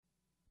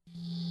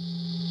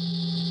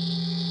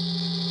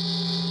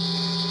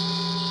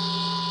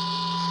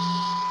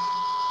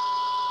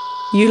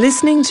You're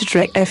listening to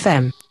Trek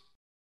FM.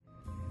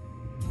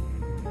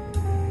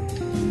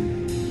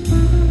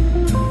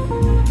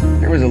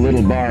 There was a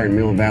little bar in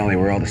Mill Valley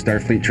where all the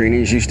Starfleet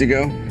trainees used to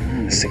go.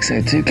 The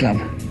 602 Club.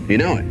 You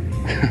know it?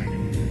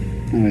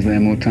 I was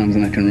there more times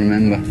than I can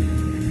remember.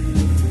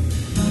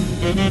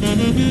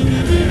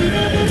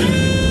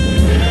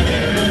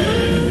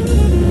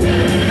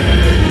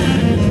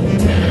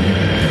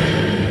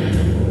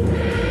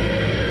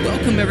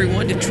 Welcome,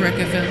 everyone, to Trek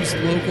FM's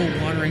local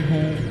watering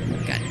hole.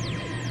 We've got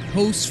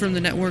hosts from the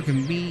network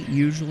and me,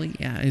 usually,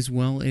 as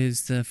well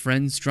as the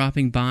friends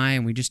dropping by,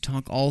 and we just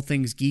talk all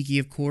things geeky,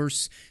 of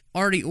course.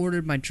 Already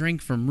ordered my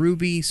drink from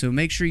Ruby, so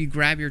make sure you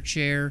grab your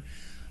chair.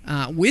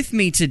 With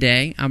me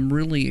today, I'm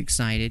really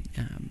excited.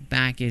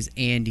 Back is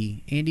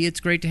Andy. Andy, it's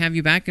great to have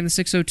you back in the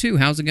 602.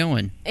 How's it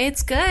going?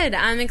 It's good.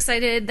 I'm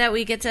excited that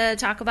we get to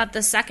talk about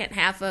the second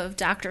half of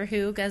Doctor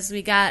Who, because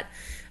we got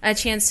a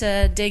chance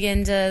to dig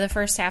into the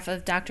first half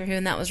of Doctor Who,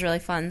 and that was really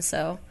fun.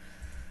 So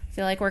I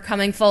feel like we're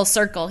coming full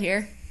circle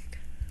here.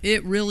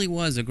 It really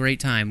was a great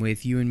time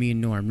with you and me and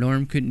Norm.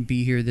 Norm couldn't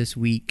be here this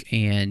week,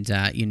 and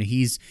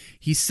he's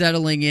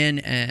settling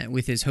in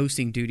with his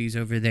hosting duties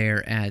over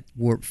there at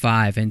Warp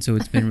 5, and so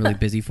it's been really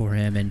busy for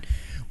him. And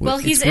well,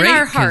 he's in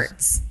our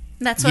hearts.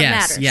 That's what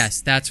matters.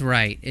 Yes, that's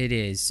right. It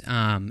is.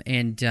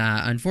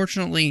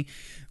 Unfortunately,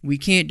 we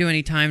can't do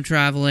any time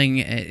traveling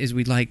as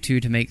we'd like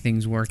to make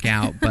things work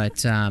out.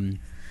 But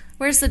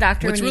where's the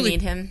doctor when you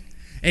need him?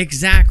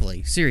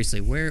 Exactly.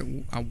 Seriously,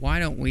 why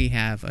don't we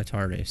have a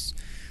TARDIS?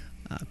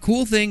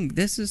 Cool thing,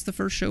 this is the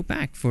first show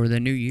back for the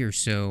new year,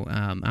 so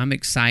I'm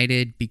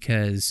excited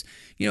because,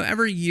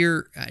 every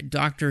year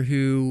Doctor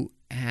Who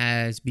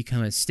has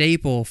become a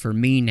staple for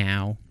me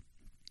now.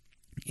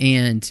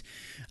 And,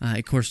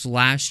 of course,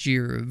 last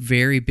year, a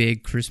very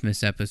big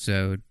Christmas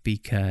episode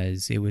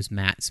because it was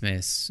Matt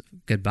Smith's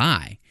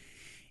goodbye.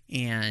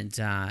 And,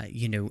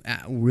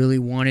 really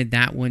wanted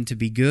that one to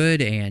be good.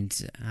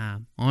 And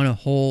on a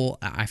whole,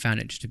 I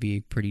found it just to be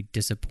a pretty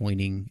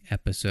disappointing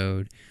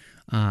episode.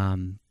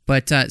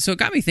 So it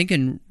got me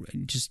thinking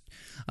just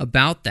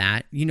about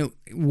that.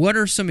 What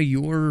are some of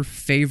your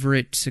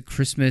favorite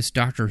Christmas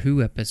Doctor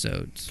Who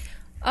episodes?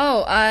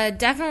 Oh,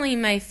 definitely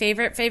my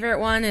favorite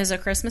one is A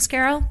Christmas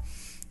Carol.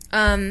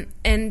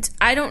 And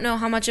I don't know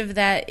how much of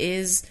that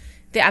is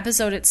the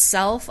episode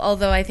itself,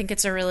 although I think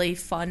it's a really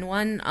fun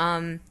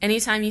one.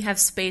 Anytime you have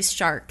space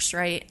sharks,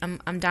 right?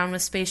 I'm down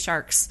with space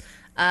sharks.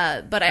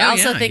 But I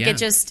also think it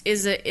just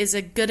is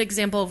a good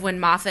example of when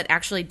Moffat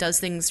actually does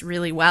things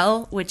really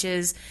well, which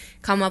is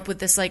come up with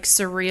this like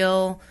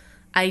surreal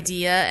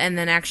idea and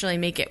then actually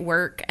make it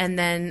work, and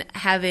then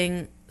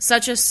having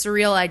such a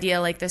surreal idea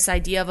like this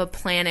idea of a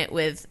planet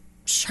with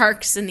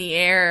sharks in the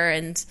air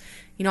and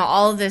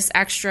all of this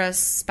extra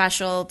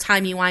special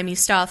timey-wimey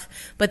stuff,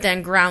 but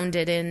then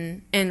grounded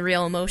in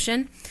real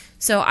emotion.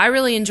 So I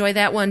really enjoy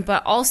that one,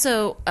 but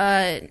also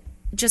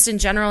just in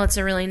general, it's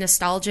a really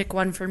nostalgic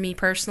one for me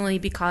personally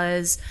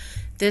because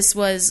this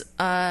was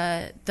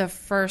the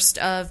first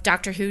of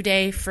Doctor Who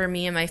Day for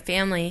me and my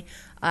family.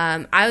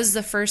 I was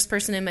the first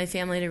person in my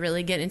family to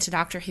really get into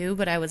Doctor Who,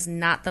 but I was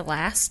not the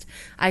last.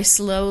 I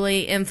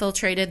slowly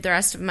infiltrated the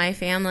rest of my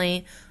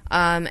family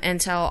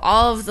until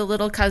all of the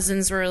little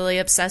cousins were really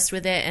obsessed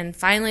with it, and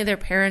finally their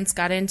parents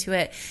got into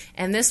it.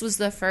 And this was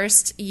the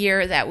first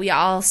year that we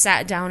all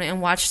sat down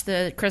and watched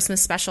the Christmas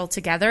special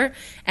together,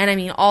 and I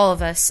mean all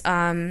of us.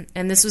 And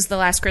this was the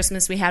last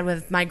Christmas we had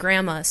with my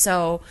grandma,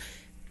 so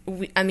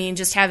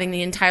just having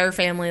the entire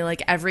family,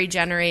 like every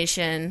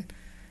generation,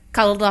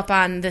 cuddled up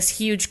on this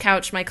huge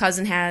couch my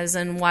cousin has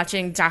and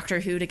watching Doctor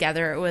Who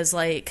together. It was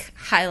like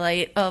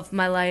highlight of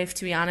my life,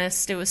 to be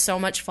honest. It was so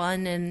much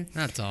fun and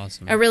that's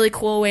awesome. A really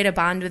cool way to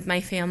bond with my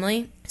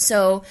family.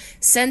 So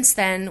since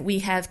then, we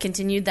have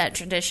continued that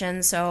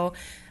tradition. So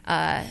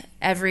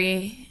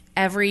every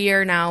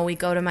year now we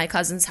go to my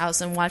cousin's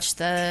house and watch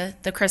the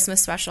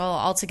Christmas special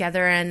all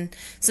together. And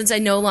since I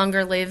no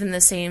longer live in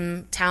the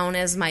same town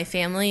as my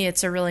family,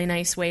 it's a really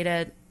nice way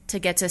to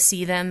get to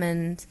see them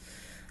and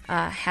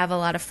have a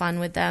lot of fun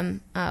with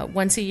them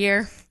once a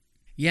year.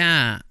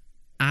 Yeah,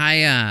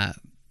 I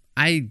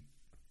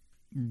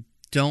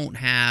don't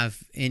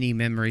have any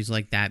memories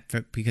like that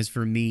because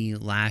for me,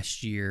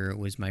 last year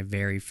was my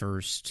very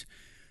first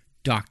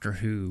Doctor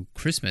Who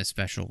Christmas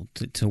special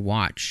to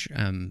watch.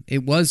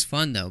 It was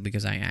fun though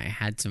because I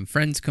had some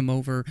friends come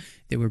over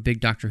that were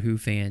big Doctor Who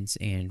fans,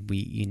 and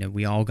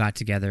we all got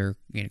together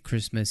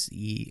Christmas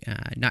Eve,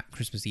 not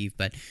Christmas Eve,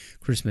 but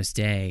Christmas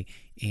Day,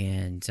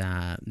 and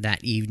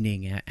that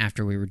evening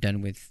after we were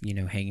done with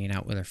hanging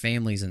out with our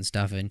families and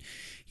stuff, and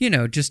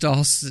just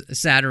all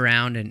sat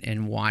around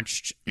and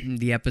watched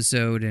the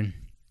episode. And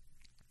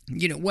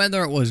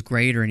whether it was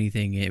great or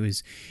anything, it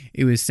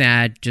was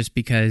sad just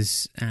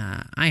because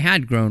I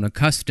had grown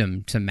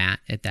accustomed to Matt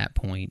at that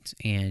point,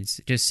 and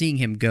just seeing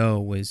him go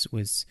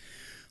was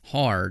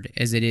hard,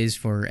 as it is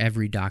for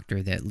every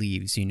Doctor that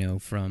leaves.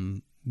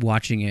 From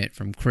watching it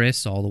from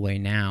Chris all the way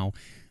now.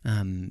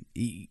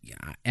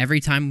 Every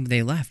time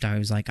they left, I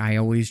was like, I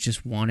always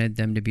just wanted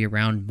them to be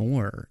around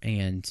more,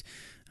 and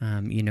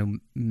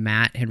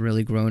Matt had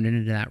really grown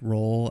into that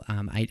role.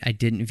 I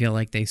didn't feel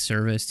like they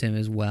serviced him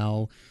as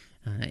well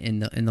in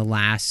the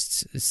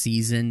last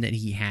season that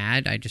he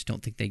had. I just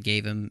don't think they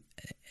gave him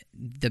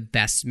the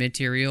best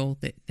material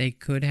that they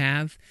could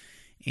have,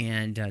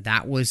 and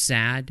that was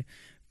sad.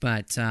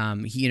 But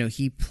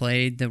he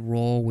played the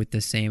role with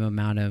the same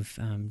amount of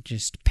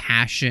just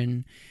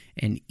passion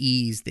and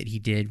ease that he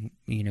did,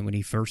 when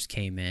he first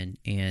came in,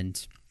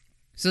 and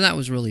so that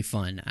was really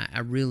fun. I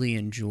really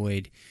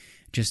enjoyed.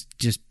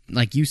 Just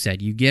like you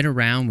said, you get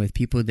around with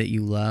people that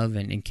you love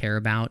and care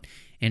about,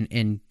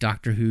 and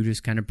Doctor Who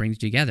just kind of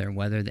brings you together.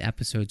 Whether the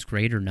episode's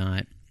great or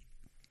not,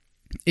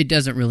 it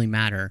doesn't really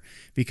matter,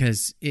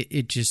 because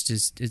it just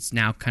is. It's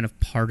now kind of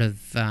part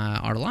of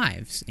our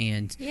lives,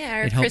 and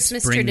our it helps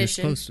Christmas bring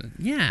tradition. us closer.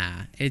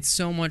 Yeah, it's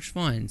so much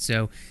fun.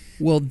 So,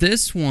 well,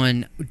 this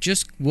one,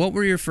 just what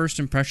were your first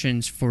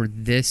impressions for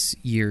this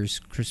year's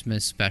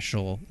Christmas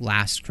special,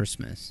 Last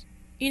Christmas?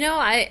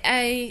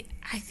 I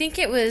think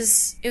it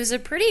was a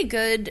pretty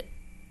good.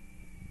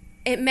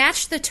 It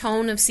matched the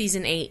tone of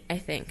season 8. I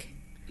think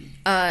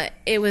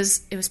it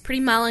was pretty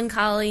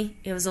melancholy.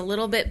 It was a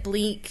little bit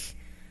bleak,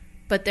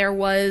 but there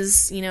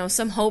was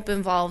some hope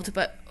involved.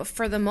 But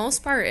for the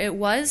most part, it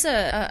was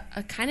a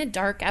kind of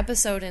dark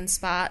episode in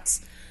spots,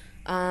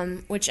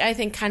 which I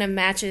think kind of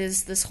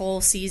matches this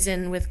whole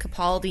season with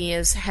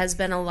Capaldi. Has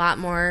been a lot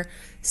more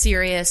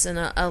serious and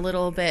a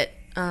little bit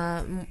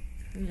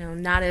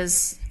not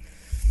as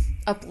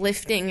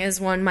uplifting as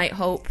one might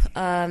hope,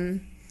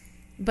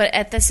 but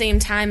at the same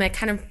time I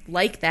kind of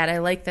like that. I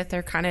like that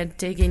they're kind of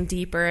digging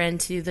deeper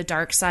into the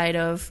dark side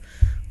of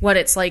what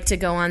it's like to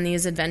go on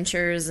these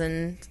adventures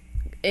and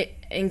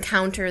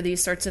encounter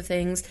these sorts of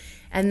things,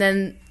 and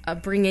then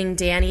bringing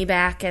Danny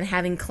back and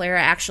having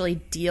Clara actually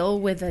deal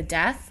with a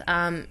death.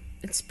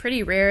 It's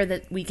pretty rare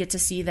that we get to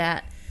see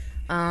that.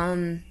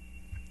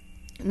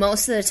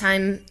 Most of the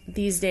time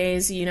these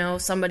days,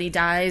 somebody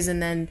dies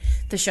and then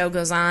the show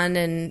goes on,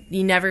 and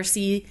you never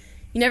see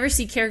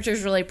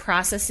characters really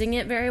processing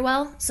it very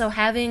well. So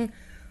having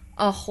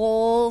a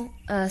whole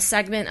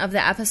segment of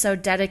the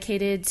episode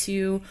dedicated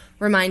to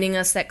reminding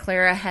us that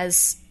Clara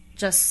has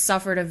just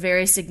suffered a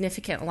very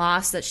significant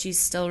loss that she's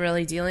still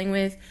really dealing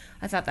with,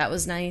 I thought that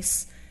was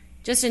nice.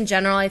 Just in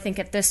general, I think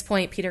at this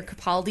point Peter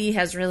Capaldi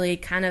has really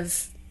kind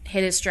of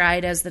hit his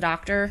stride as the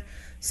Doctor,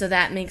 so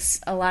that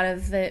makes a lot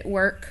of it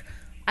work.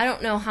 I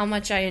don't know how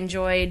much I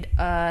enjoyed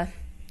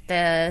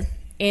the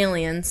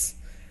aliens.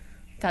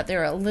 Thought they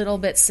were a little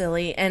bit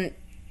silly, and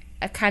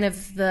kind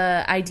of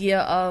the idea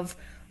of,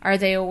 are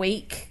they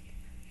awake?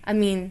 I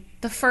mean,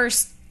 the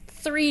first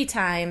 3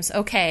 times,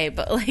 okay,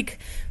 but like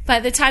by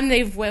the time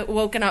they've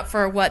woken up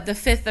for the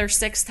 5th or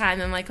 6th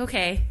time, I'm like,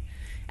 okay,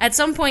 at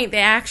some point they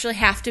actually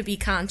have to be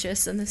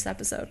conscious in this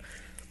episode.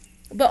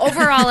 But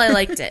overall, I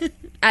liked it.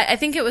 I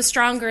think it was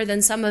stronger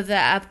than some of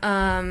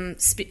the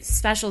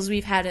specials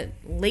we've had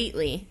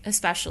lately,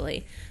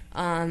 especially.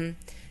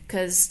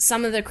 Because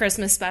some of the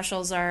Christmas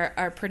specials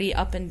are pretty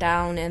up and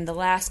down, and the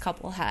last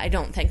couple I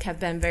don't think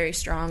have been very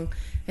strong.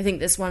 I think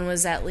this one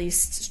was at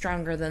least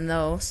stronger than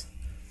those.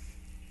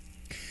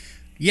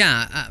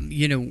 Yeah,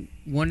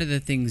 one of the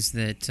things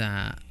that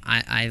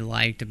I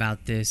liked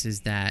about this is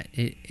that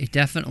it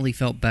definitely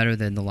felt better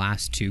than the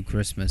last 2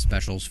 Christmas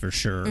specials for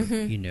sure.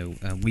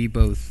 Mm-hmm. We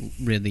both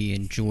really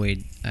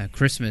enjoyed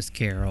Christmas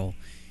Carol,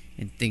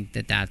 and think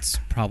that that's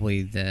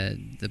probably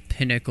the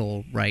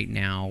pinnacle right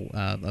now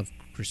of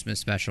Christmas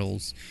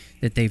specials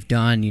that they've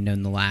done.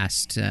 In the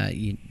last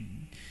 8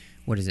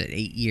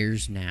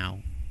 years now.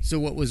 So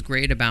what was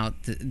great about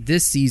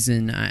this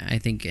season, I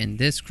think, in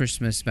this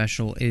Christmas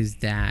special is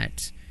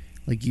that,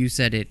 like you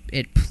said,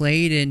 it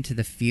played into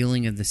the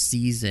feeling of the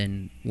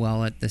season,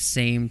 while at the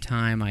same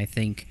time, I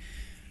think,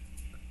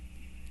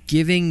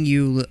 giving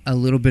you a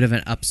little bit of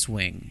an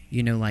upswing.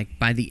 Like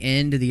by the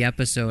end of the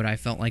episode, I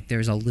felt like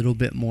there's a little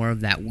bit more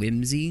of that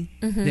whimsy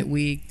that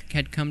we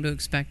had come to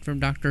expect from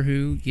Doctor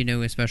Who,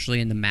 especially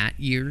in the Matt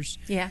years.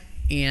 Yeah.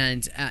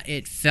 And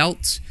it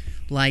felt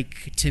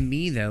like, to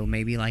me, though,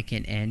 maybe like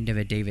an end of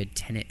a David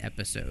Tennant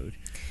episode,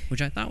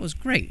 which I thought was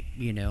great.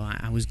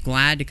 I was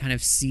glad to kind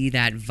of see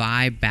that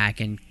vibe back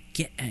and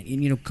get,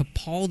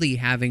 Capaldi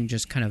having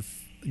just kind of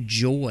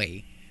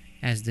joy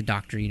as the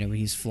Doctor, when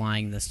he's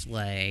flying the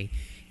sleigh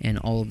and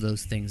all of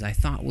those things. I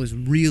thought was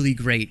really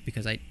great,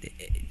 because at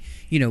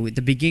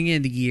the beginning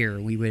of the year,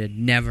 we would have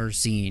never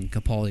seen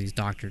Capaldi's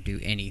Doctor do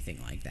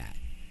anything like that.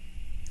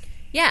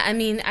 Yeah, I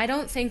mean, I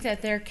don't think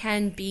that there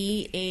can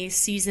be a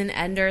season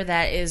ender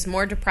that is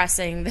more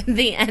depressing than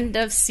the end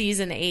of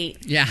season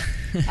 8. Yeah.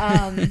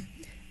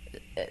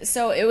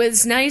 So it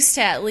was nice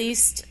to at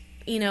least,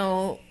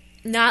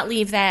 not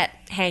leave that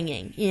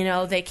hanging.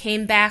 They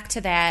came back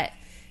to that.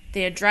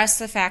 They addressed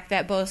the fact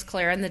that both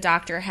Claire and the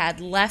Doctor had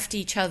left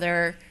each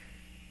other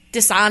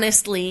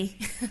dishonestly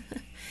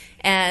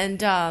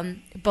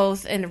and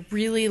both in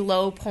really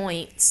low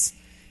points.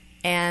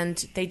 And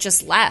they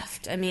just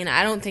left. I mean,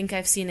 I don't think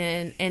I've seen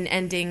an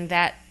ending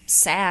that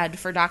sad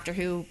for Doctor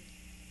Who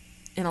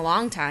in a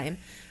long time.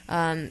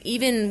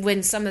 Even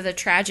when some of the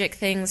tragic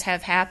things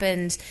have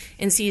happened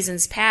in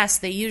seasons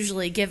past, they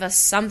usually give us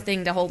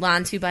something to hold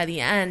on to by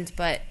the end,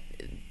 but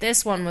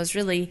this one was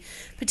really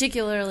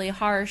particularly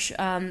harsh.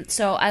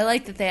 So I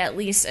like that they at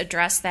least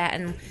address that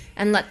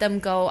and let them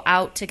go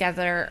out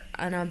together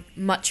on a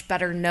much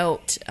better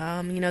note.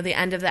 The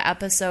end of the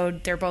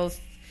episode, they're both,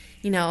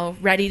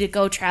 ready to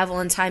go travel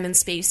in time and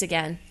space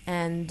again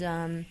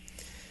and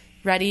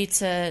ready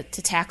to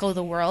tackle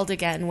the world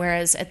again.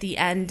 Whereas at the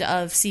end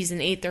of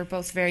season 8, they're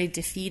both very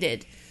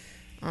defeated.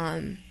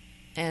 So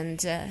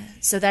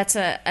that's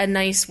a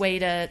nice way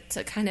to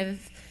kind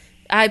of,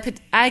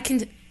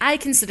 I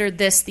considered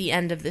this the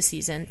end of the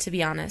season, to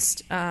be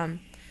honest.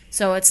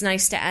 So it's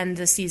nice to end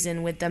the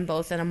season with them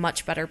both in a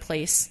much better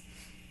place.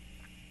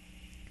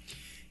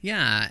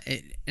 Yeah,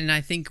 and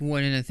I think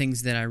one of the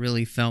things that I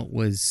really felt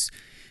was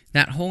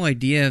that whole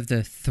idea of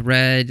the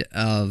thread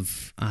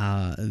of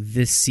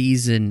this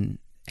season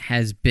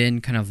has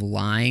been kind of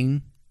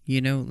lying,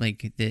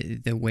 like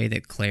the way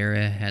that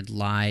Clara had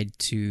lied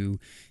to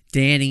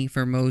Danny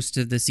for most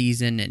of the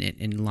season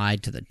and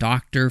lied to the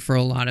doctor for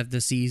a lot of the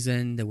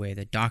season, the way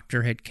the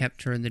doctor had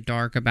kept her in the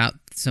dark about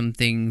some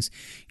things,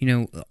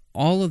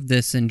 all of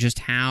this, and just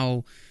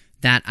how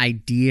that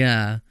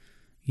idea,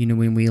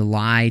 when we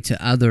lie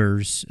to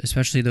others,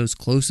 especially those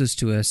closest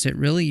to us, it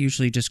really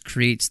usually just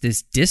creates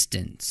this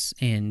distance.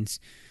 And,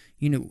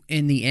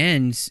 in the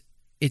end,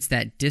 it's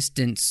that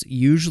distance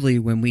usually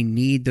when we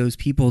need those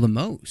people the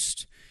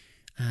most.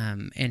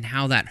 And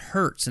how that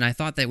hurts. And I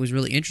thought that was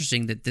really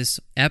interesting that this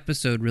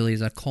episode really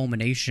is a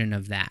culmination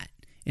of that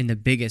in the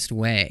biggest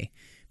way.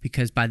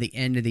 Because by the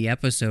end of the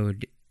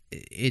episode,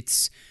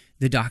 it's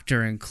the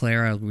doctor and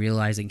Clara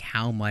realizing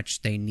how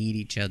much they need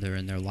each other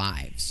in their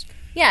lives.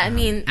 Yeah, I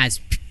mean...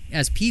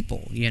 As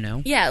people,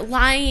 Yeah,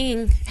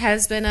 lying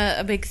has been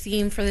a big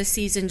theme for this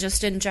season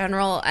just in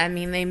general. I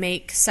mean, they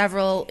make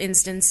several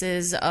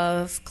instances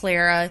of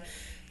Clara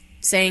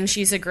saying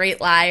she's a great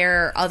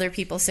liar, other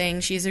people saying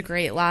she's a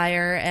great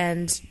liar,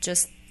 and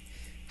just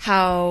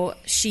how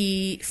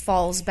she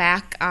falls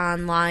back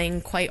on lying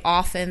quite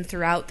often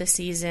throughout the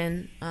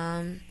season,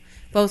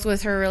 both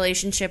with her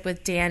relationship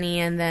with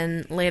Danny and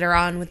then later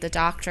on with the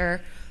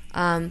doctor.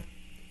 And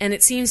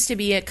it seems to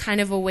be a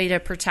kind of a way to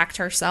protect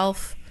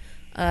herself.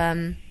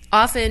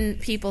 Often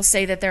people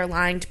say that they're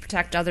lying to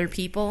protect other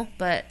people,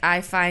 but I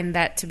find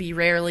that to be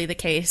rarely the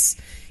case.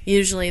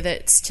 Usually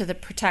that's to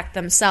protect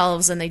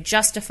themselves, and they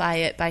justify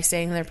it by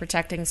saying they're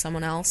protecting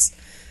someone else.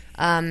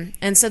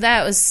 And so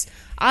that was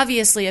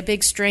obviously a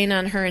big strain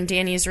on her and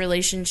Danny's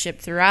relationship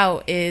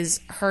throughout,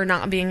 is her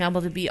not being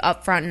able to be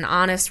upfront and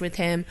honest with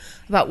him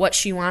about what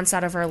she wants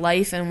out of her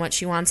life and what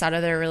she wants out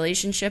of their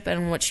relationship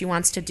and what she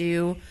wants to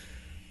do,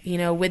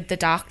 with the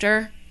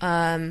doctor.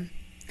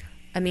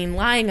 I mean,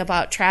 lying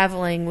about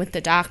traveling with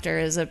the doctor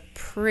is a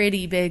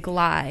pretty big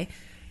lie.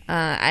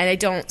 I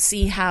don't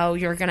see how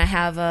you're going to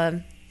have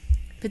a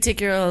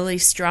particularly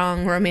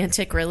strong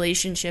romantic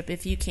relationship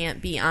if you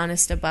can't be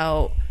honest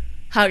about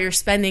how you're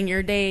spending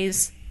your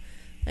days,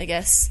 I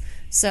guess.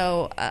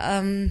 So, I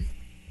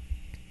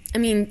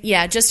mean,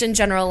 yeah, just in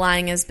general,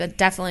 lying has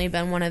definitely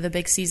been one of the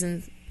big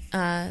season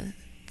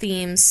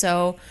themes.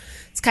 So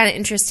it's kind of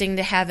interesting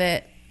to have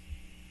it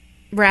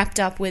wrapped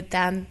up with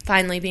them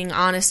finally being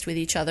honest with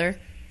each other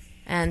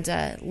and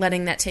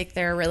letting that take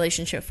their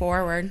relationship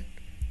forward.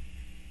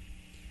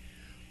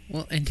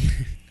 Well, and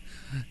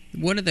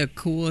one of the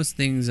coolest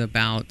things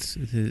about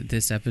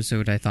this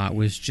episode, I thought,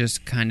 was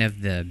just kind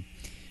of the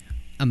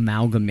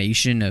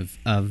amalgamation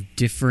of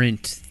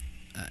different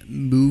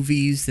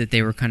movies that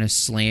they were kind of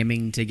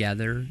slamming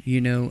together.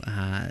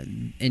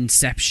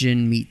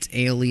 Inception meets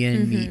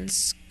Alien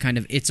meets kind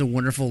of It's a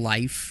Wonderful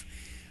Life,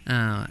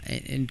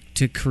 and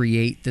to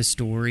create the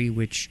story,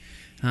 which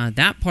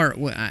that part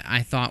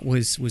I thought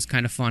was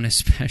kind of fun,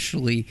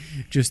 especially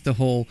just the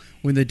whole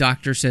when the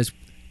doctor says,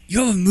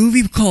 "You have a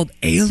movie called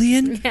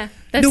Alien?" Yeah,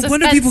 that's no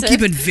wonder offensive. people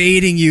keep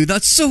invading you.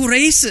 That's so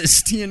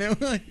racist,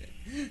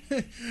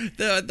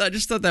 I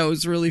just thought that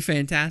was really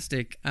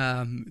fantastic.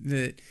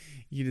 That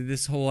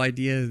this whole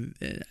idea,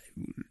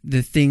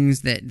 the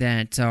things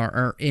that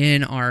are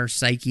in our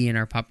psyche and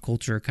our pop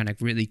culture kind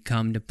of really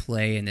come to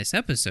play in this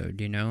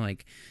episode.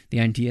 Like the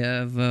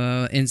idea of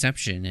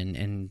Inception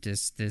and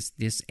just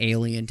this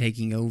alien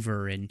taking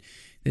over and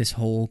this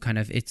whole kind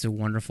of It's a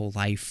Wonderful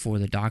Life for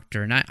the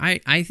doctor. And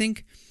I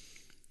think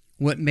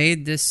what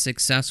made this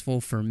successful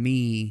for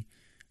me,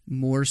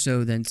 more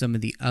so than some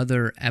of the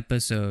other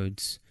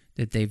episodes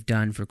that they've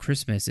done for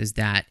Christmas, is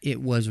that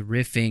it was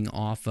riffing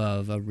off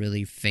of a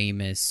really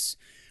famous,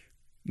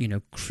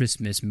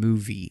 Christmas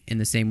movie in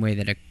the same way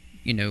that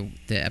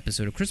the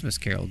episode of Christmas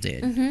Carol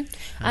did. Mm-hmm.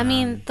 I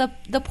mean,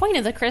 the point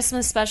of the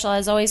Christmas special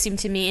has always seemed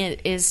to me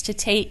is to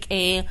take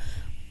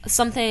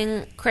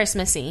something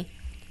Christmassy,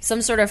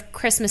 some sort of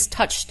Christmas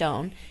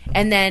touchstone,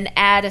 and then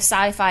add a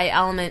sci-fi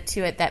element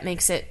to it that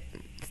makes it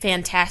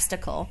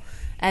fantastical,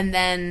 and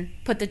then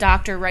put the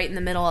doctor right in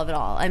the middle of it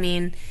all. I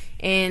mean,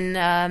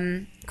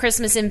 in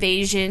Christmas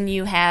Invasion,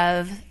 you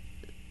have,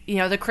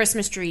 the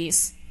Christmas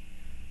trees.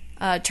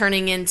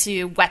 turning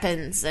into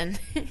weapons and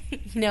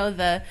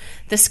the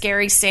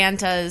scary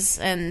Santas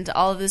and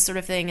all of this sort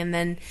of thing. And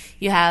then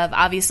you have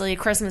obviously A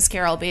Christmas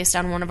Carol based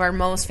on one of our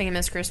most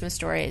famous Christmas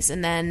stories,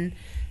 and then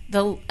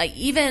the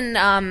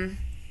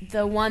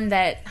one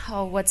that,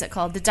 what's it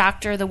called, The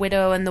Doctor, the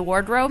Widow, and the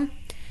Wardrobe.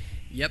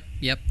 Yep.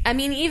 I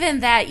mean,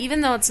 even that,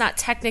 even though it's not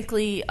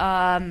technically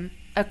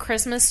a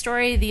Christmas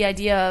story, the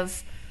idea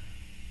of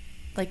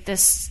like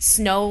this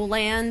snow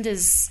land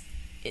is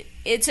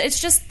it's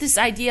just this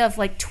idea of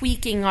like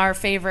tweaking our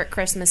favorite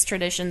Christmas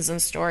traditions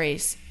and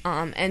stories,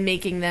 and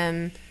making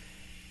them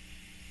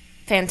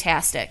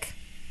fantastic,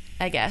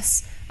 I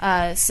guess.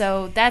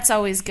 So that's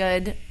always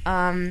good.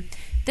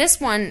 This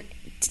one,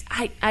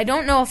 I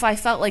don't know if I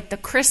felt like the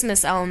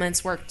Christmas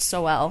elements worked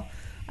so well.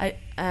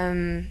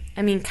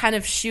 I mean, kind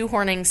of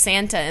shoehorning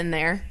Santa in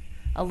there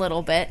a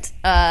little bit.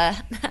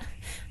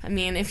 I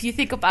mean, if you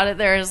think about it,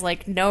 there is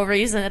like no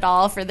reason at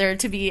all for there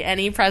to be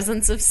any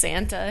presence of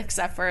Santa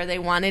except for they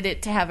wanted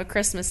it to have a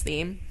Christmas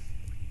theme.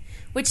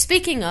 Which,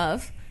 speaking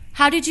of,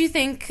 how did you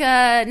think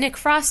Nick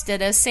Frost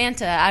did as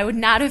Santa? I would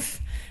not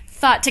have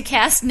thought to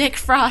cast Nick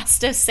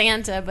Frost as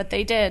Santa, but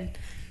they did.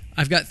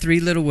 I've got 3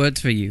 little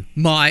words for you.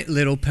 My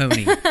Little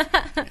Pony.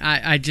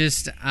 I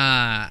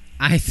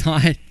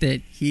thought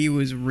that he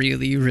was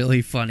really,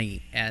 really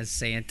funny as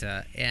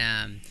Santa.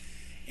 And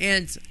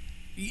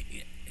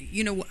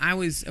I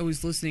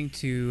was listening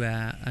to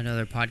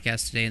another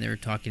podcast today, and they were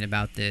talking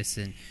about this,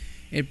 and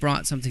it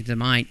brought something to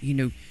mind.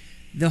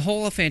 The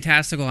whole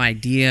fantastical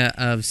idea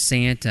of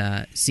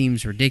Santa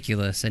seems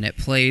ridiculous, and it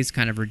plays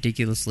kind of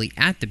ridiculously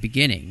at the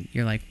beginning.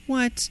 You're like,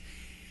 what?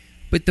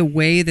 But the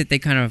way that they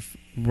kind of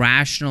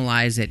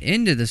rationalize it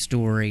into the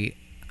story,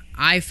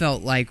 I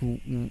felt like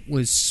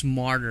was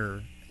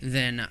smarter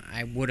than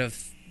I would have,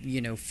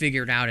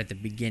 figured out at the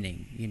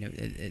beginning.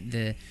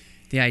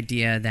 The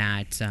idea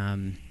that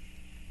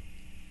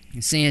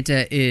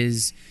Santa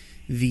is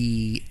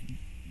the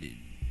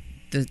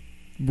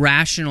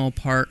rational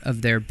part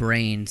of their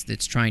brains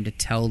that's trying to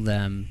tell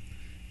them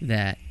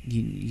that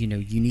you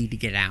need to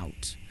get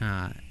out,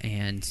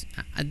 and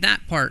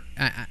that part,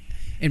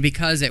 and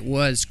because it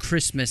was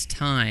Christmas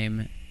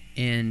time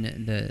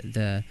in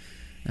the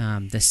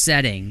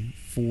setting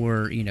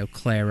for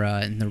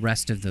Clara and the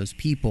rest of those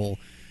people,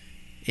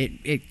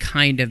 it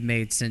kind of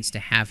made sense to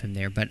have him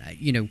there. But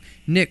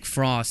Nick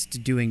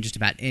Frost doing just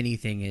about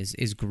anything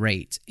is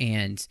great,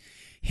 and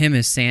him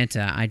as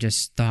Santa, I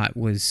just thought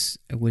was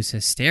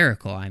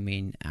hysterical. I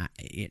mean,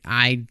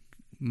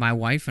 my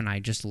wife and I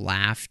just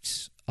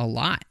laughed a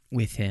lot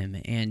with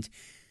him, and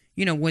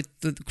with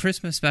the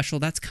Christmas special,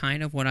 that's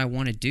kind of what I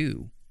want to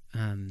do.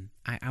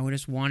 I would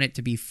just want it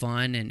to be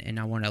fun, and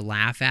I want to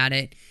laugh at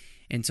it,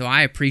 and so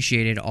I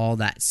appreciated all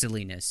that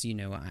silliness.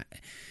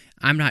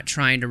 I'm not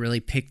trying to really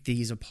pick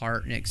these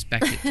apart and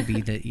expect it to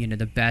be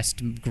the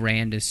best,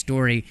 grandest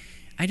story.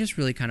 I just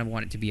really kind of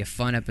want it to be a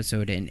fun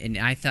episode, and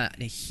I thought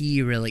that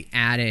he really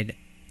added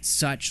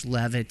such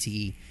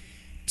levity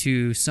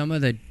to some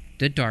of the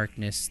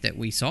darkness that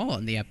we saw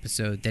in the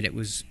episode that it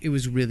was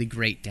really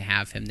great to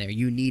have him there.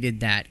 You needed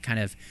that kind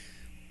of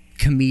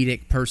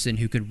comedic person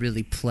who could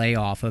really play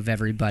off of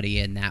everybody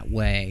in that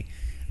way,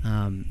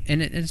 and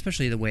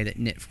especially the way that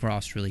Nick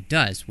Frost really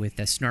does with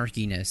the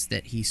snarkiness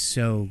that he's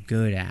so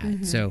good at.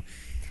 Mm-hmm. So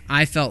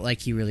I felt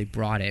like he really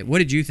brought it. What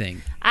did you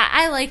think?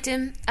 I liked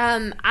him.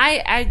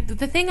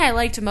 The thing I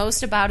liked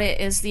most about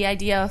it is the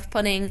idea of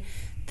putting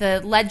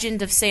the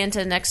legend of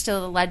Santa next to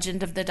the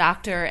legend of the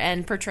Doctor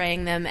and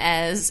portraying them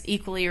as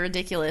equally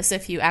ridiculous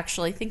if you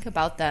actually think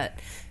about that.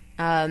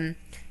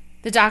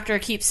 The Doctor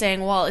keeps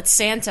saying, well, it's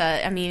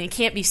Santa. I mean, it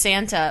can't be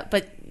Santa.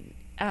 But,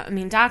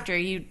 Doctor,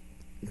 you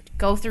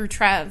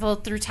travel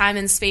through time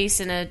and space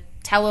in a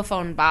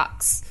telephone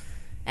box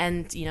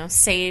and,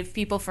 save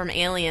people from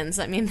aliens.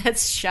 I mean,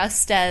 that's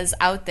just as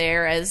out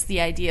there as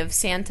the idea of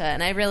Santa.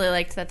 And I really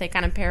liked that they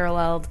kind of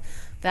paralleled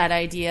that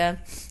idea.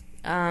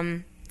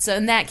 So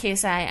in that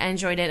case, I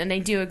enjoyed it. And I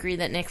do agree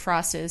that Nick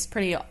Frost is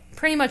pretty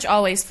much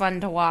always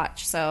fun to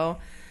watch. So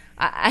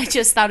I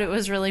just thought it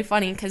was really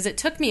funny because it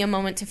took me a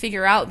moment to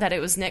figure out that it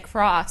was Nick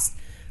Frost.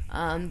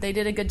 They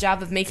did a good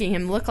job of making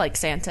him look like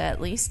Santa, at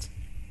least.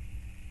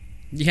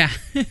 Yeah.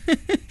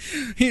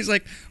 He's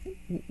like,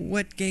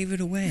 what gave it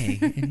away?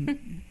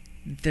 And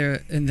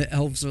the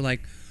elves are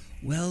like,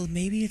 well,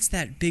 maybe it's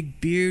that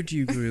big beard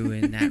you grew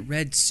and that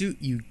red suit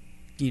you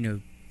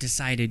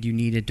decided you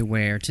needed to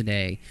wear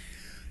today.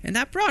 And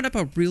that brought up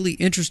a really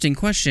interesting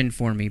question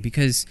for me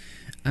because,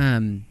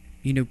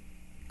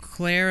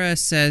 Clara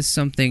says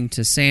something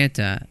to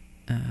Santa,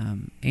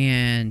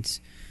 and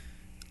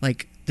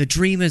like, the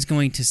dream is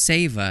going to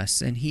save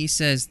us, and he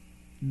says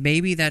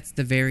maybe that's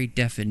the very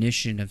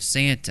definition of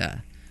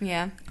Santa.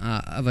 Yeah.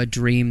 Of a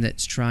dream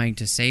that's trying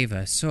to save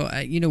us. So,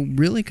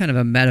 really kind of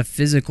a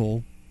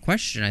metaphysical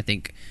question, I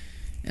think,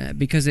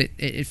 because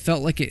it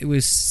felt like it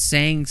was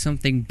saying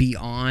something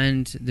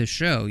beyond the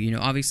show.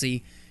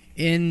 Obviously,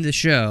 in the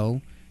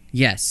show,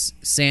 yes,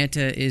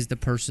 Santa is the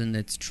person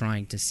that's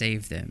trying to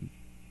save them.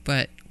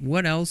 But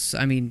what else,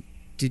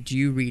 did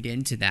you read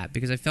into that?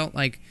 Because I felt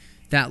like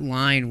that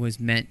line was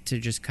meant to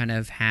just kind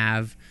of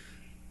have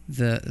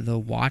the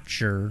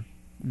watcher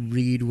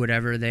read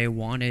whatever they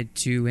wanted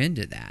to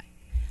into that.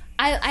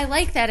 I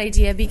like that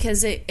idea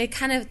because it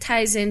kind of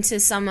ties into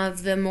some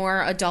of the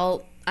more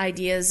adult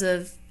ideas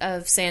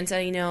of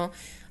Santa. You know,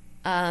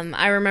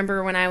 I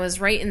remember when I was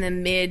right in the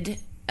mid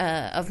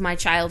of my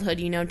childhood,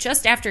 you know,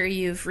 just after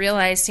you've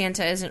realized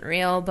Santa isn't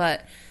real,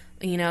 but,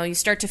 you know, you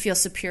start to feel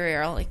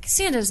superior. Like,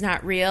 Santa's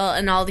not real.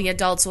 And all the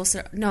adults will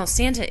say, no,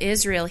 Santa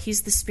is real.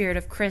 He's the spirit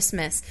of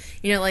Christmas.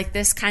 You know, like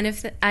this kind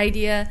of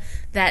idea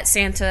that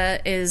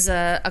Santa is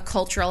a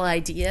cultural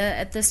idea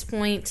at this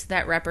point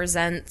that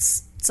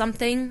represents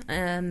something,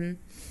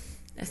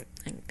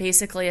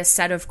 basically a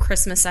set of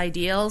Christmas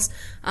ideals,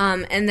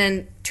 and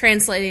then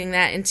translating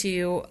that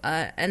into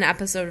an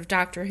episode of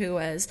Doctor Who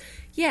as,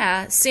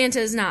 yeah,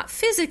 Santa's not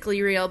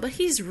physically real, but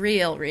he's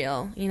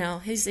real. You know,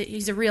 he's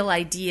a real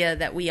idea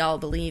that we all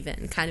believe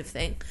in, kind of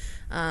thing,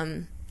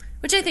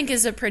 which I think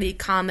is a pretty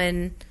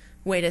common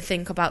way to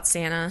think about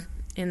Santa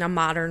in a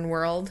modern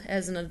world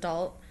as an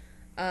adult.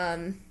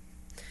 I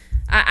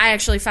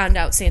actually found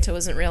out Santa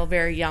wasn't real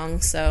very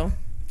young, so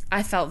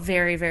I felt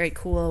very, very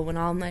cool when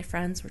all my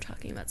friends were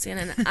talking about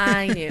Santa, and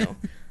I knew.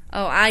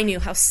 I knew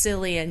how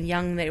silly and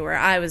young they were.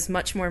 I was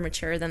much more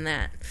mature than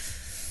that.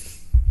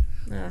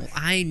 Well,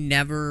 I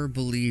never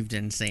believed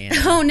in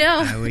Santa. Oh, no.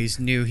 I always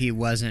knew he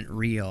wasn't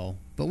real,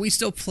 but we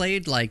still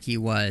played like he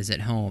was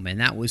at home, and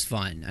that was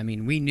fun. I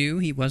mean, we knew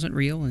he wasn't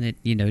real, and it,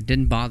 you know,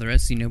 didn't bother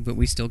us, you know, but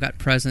we still got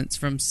presents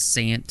from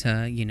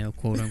Santa, you know,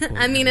 quote unquote.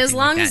 I mean, as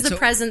long as the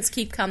presents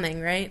keep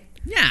coming, right?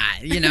 Yeah,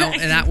 you know,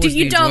 and that was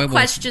you the don't enjoyable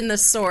question the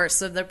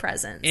source of the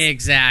presents.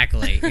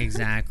 Exactly.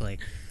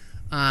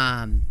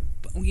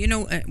 You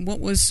know, what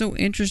was so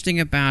interesting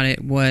about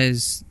it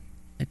was,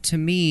 to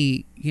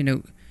me, you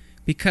know,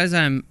 because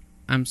I'm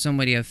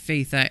somebody of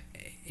faith,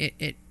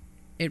 it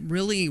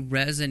really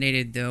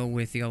resonated though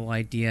with the whole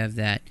idea of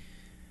that,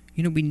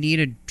 you know, we need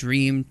a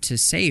dream to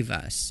save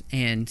us,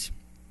 and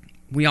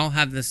we all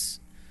have this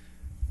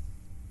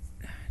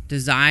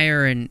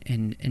desire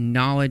and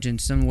knowledge in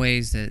some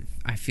ways that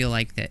I feel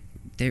like that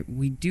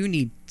we do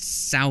need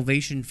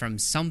salvation from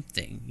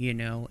something, you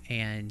know,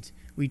 and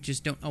we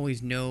just don't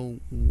always know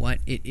what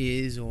it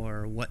is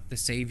or what the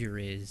Savior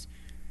is.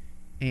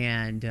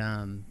 And,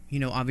 you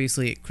know,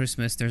 obviously at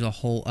Christmas, there's a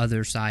whole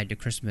other side to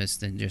Christmas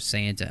than just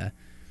Santa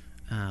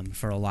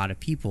for a lot of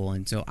people.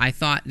 And so I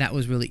thought that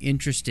was really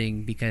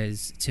interesting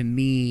because, to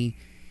me,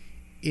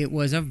 it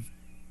was a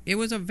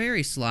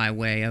very sly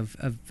way of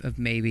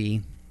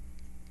maybe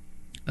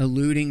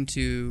alluding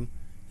to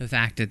the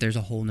fact that there's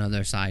a whole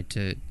nother side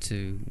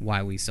to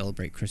why we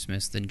celebrate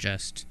Christmas than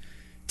just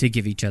to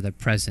give each other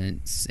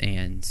presents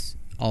and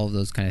all of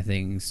those kind of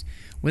things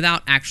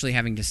without actually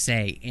having to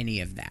say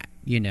any of that,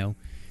 you know.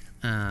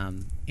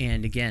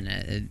 And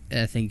again,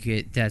 I think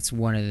that's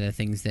one of the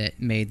things that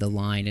made the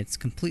line. It's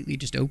completely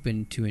just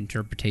open to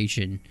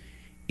interpretation,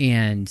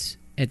 and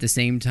at the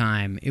same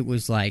time, it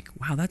was like,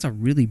 wow, that's a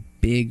really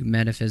big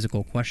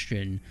metaphysical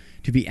question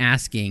to be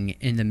asking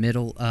in the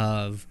middle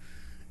of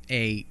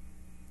a,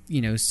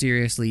 you know,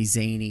 seriously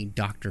zany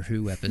Doctor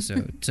Who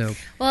episode. So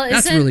well,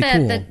 that's isn't really that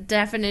cool. the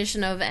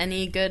definition of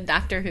any good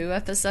Doctor Who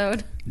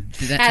episode?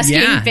 That,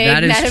 Asking big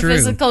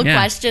metaphysical Yeah.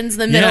 questions in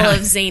the middle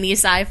of zany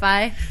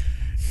sci-fi.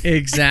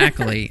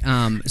 Exactly.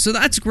 So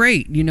that's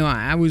great. You know,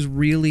 I was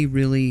really,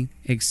 really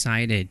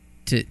excited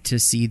to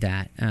see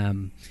that.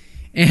 And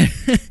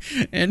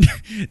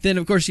then,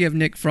 of course, you have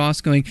Nick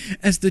Frost going,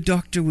 as the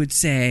Doctor would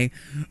say,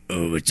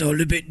 "Oh, it's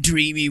all a bit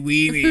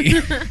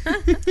dreamy-weemy."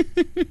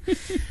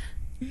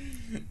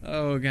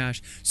 Oh,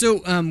 gosh. So,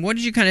 what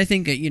did you kind of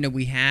think? You know,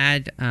 we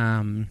had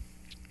you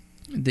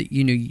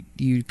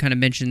kind of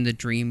mentioned the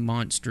dream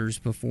monsters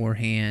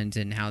beforehand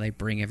and how they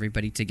bring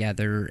everybody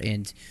together.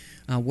 And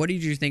what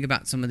did you think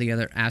about some of the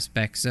other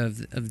aspects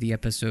of the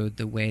episode,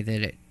 the way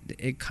that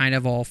it kind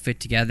of all fit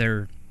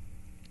together?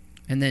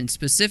 And then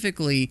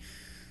specifically,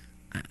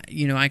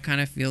 you know, I kind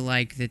of feel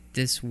like that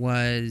this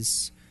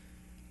was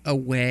a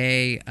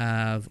way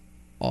of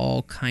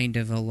all kind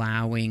of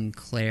allowing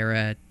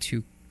Clara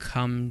to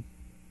come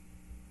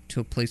to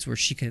a place where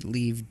she could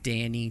leave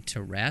Danny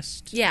to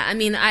rest. Yeah, I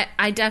mean,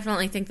 I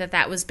definitely think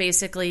that was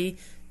basically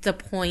the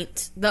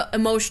point, the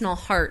emotional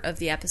heart of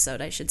the episode,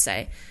 I should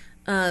say.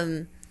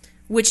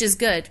 Which is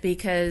good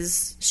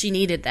because she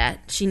needed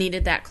that. She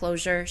needed that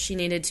closure. She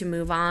needed to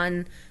move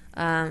on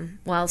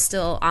while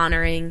still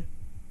honoring,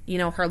 you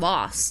know, her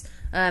loss.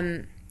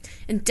 And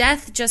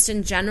death, just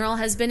in general,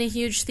 has been a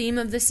huge theme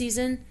of the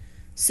season.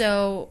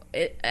 So,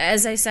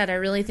 as I said, I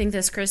really think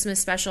this Christmas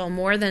special,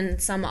 more than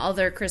some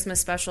other Christmas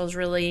specials,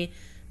 really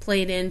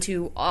played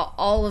into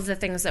all of the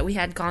things that we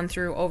had gone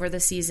through over the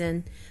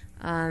season.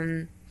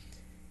 And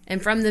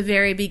from the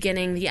very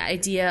beginning, the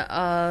idea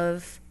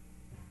of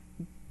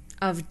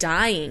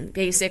dying,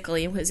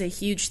 basically, was a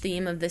huge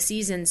theme of the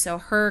season. So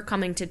her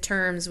coming to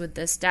terms with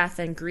this death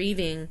and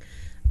grieving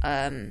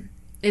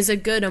is a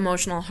good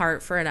emotional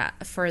heart for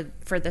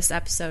this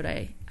episode.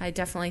 I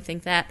definitely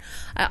think that.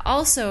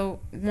 Also,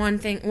 one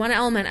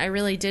element I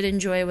really did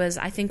enjoy was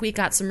I think we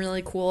got some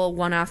really cool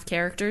one-off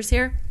characters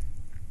here.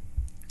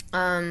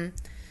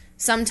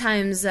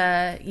 Sometimes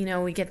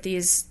we get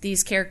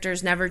these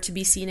characters never to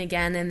be seen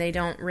again, and they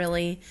don't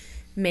really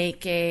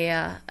make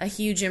a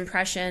huge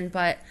impression.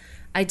 But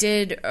I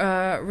did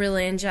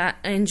really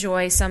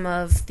enjoy some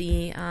of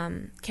the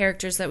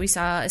characters that we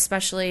saw,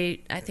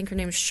 especially I think her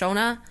name is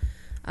Shona.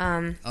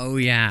 Oh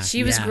yeah,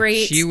 she was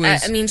great. She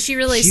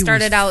really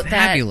started out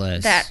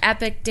that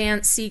epic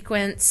dance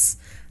sequence.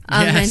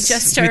 Yes, and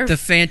just with the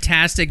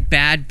fantastic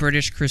bad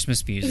British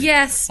Christmas music.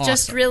 Yes, awesome.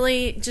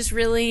 just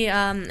really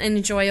an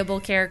enjoyable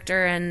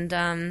character, and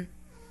I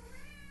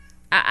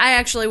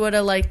actually would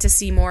have liked to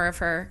see more of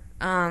her.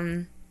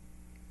 I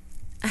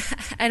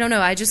don't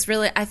know. I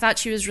thought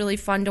she was really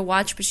fun to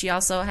watch, but she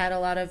also had a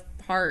lot of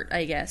heart,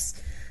 I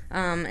guess.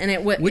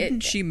 And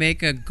wouldn't she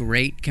make a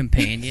great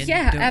companion?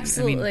 Yeah,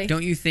 absolutely.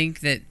 Don't you think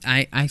that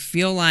I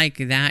feel like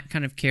that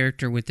kind of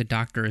character with the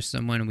Doctor is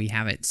someone we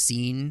haven't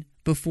seen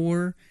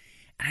before?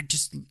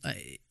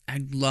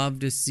 I'd love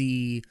to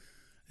see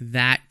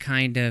that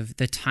kind of,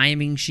 the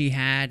timing she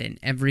had and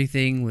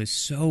everything was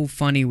so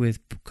funny with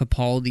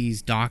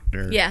Capaldi's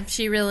Doctor. Yeah,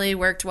 she really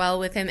worked well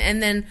with him.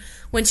 And then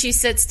when she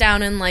sits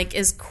down and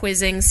is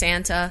quizzing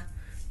Santa,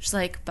 she's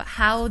like, but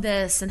how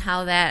this and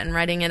how that, and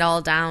writing it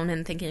all down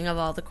and thinking of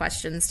all the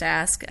questions to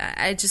ask.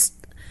 I just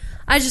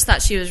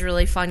thought she was a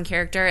really fun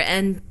character.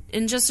 And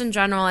just in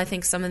general, I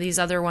think some of these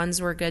other ones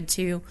were good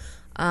too.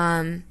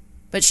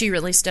 But she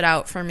really stood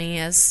out for me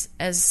as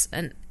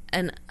an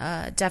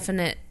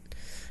definite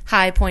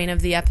high point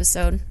of the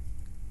episode.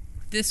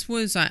 This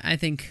was, I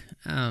think,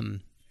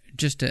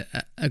 just a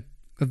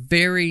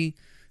very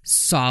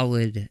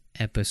solid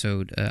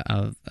episode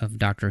of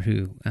Doctor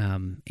Who,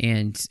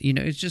 and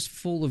it's just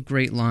full of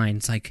great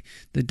lines, like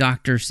the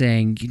Doctor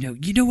saying,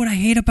 you know what I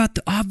hate about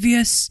the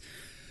obvious,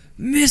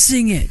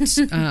 missing it,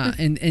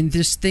 and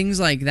just things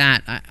like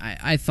that.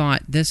 I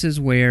thought this is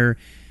where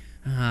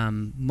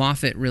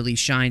Moffat really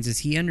shines, as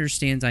he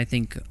understands, I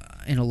think,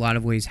 in a lot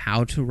of ways,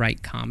 how to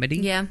write comedy.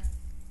 Yeah.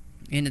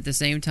 And at the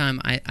same time,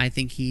 I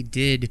think he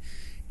did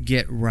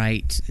get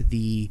right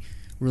the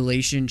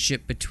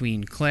relationship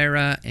between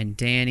Clara and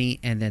Danny,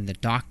 and then the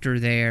Doctor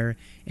there,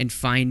 and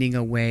finding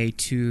a way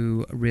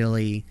to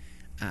really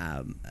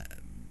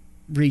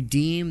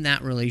redeem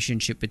that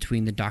relationship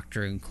between the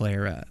Doctor and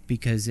Clara,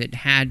 because it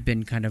had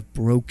been kind of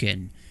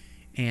broken.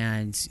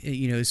 And,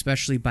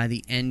 especially by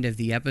the end of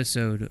the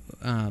episode,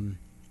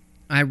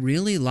 I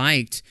really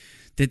liked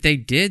that they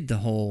did the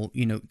whole,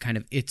 kind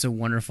of It's a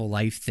Wonderful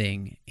Life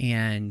thing,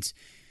 and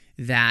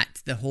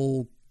that the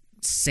whole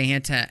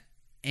Santa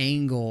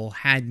angle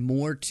had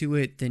more to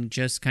it than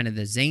just kind of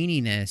the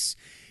zaniness,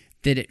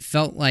 that it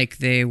felt like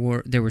there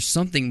was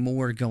something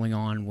more going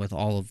on with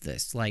all of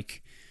this,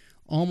 like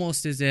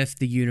almost as if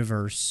the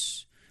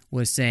universe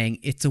was saying,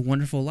 it's a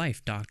wonderful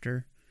life,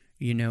 Doctor.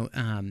 You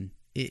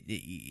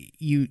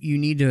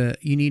need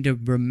to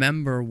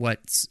remember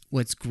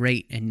what's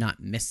great and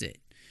not miss it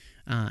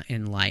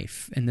in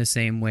life, in the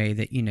same way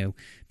that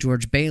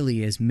George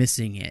Bailey is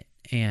missing it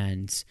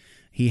and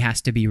he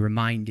has to be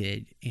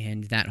reminded.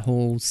 And that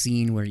whole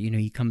scene where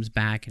he comes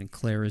back and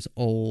Clara's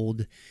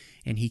old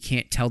and he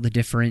can't tell the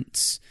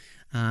difference,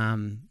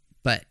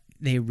 but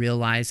they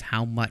realize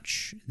how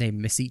much they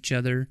miss each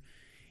other.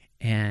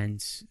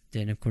 And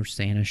then of course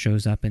Santa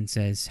shows up and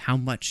says, how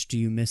much do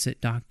you miss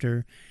it,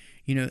 Doctor?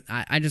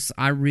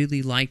 I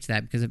really liked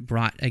that, because it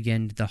brought,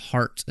 again, the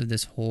heart of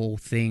this whole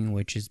thing,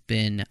 which has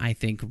been, I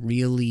think,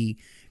 really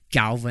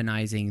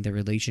galvanizing the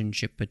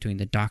relationship between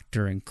the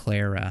Doctor and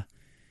Clara.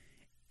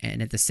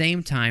 And at the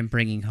same time,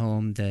 bringing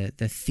home the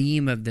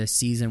theme of this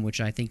season, which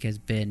I think has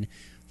been,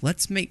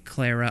 let's make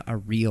Clara a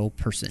real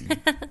person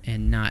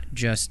and not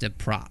just a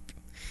prop.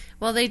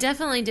 Well, they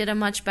definitely did a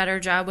much better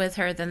job with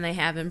her than they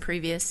have in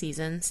previous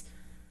seasons.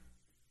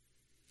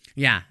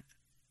 Yeah.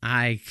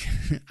 I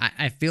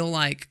feel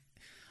like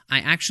I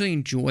actually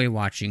enjoy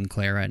watching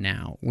Clara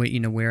now.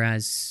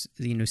 Whereas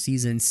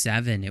season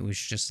 7, it was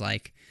just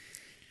like,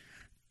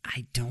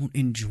 I don't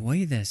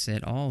enjoy this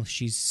at all.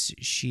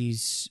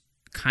 She's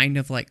kind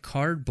of like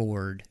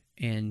cardboard,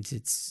 and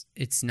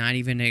it's not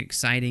even an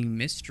exciting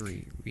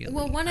mystery, really.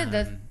 Well, one of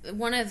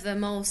the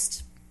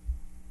most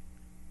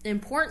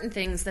important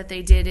things that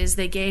they did is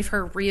they gave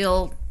her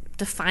real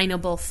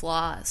definable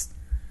flaws.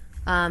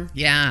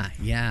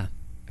 Yeah.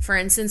 For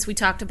instance, we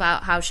talked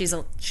about how she's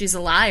a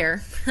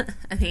liar.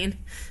 I mean,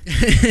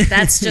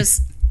 that's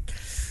just,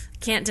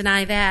 can't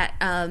deny that.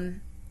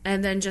 And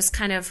then just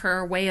kind of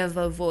her way of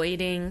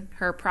avoiding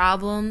her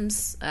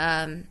problems.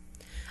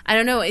 I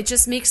don't know. It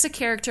just makes a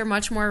character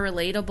much more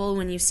relatable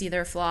when you see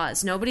their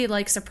flaws. Nobody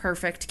likes a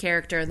perfect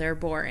character. They're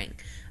boring.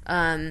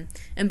 And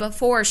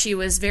before, she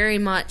was very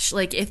much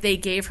like, if they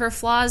gave her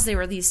flaws, they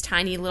were these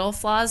tiny little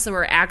flaws that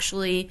were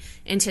actually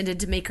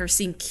intended to make her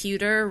seem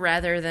cuter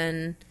rather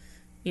than,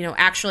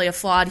 actually a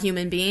flawed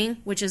human being,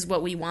 which is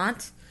what we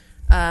want.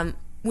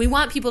 we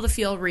want people to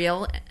feel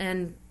real,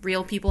 and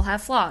real people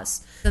have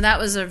flaws. So that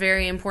was a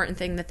very important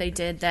thing that they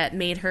did that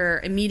made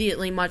her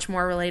immediately much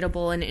more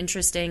relatable and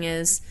interesting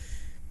is,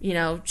 you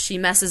know, she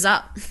messes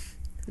up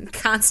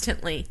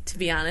constantly, to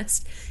be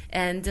honest.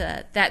 And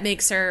that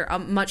makes her a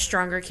much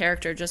stronger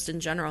character just in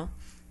general.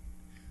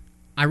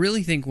 I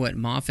really think what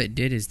Moffat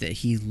did is that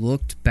he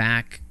looked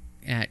back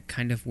at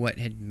kind of what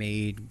had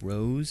made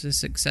Rose a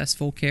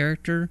successful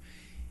character.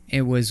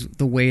 It was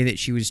the way that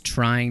she was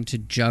trying to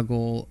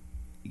juggle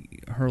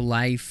her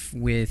life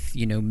with,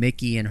 you know,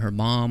 Mickey and her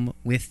mom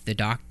with the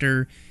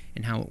doctor,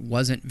 and how it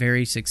wasn't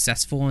very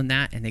successful in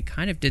that. And they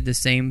kind of did the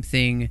same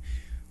thing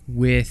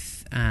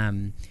with,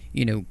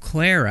 you know,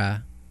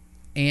 Clara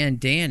and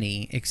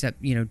Danny,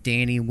 except, you know,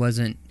 Danny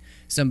wasn't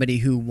somebody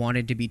who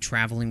wanted to be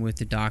traveling with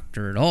the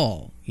doctor at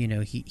all. You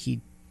know,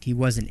 he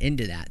wasn't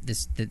into that.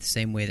 The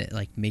same way that,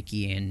 like,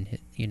 Mickey and,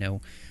 you know,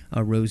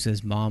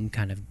 Rosa's mom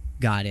kind of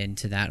got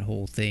into that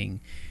whole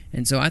thing.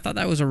 And so I thought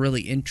that was a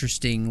really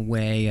interesting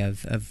way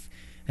of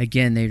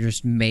again, they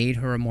just made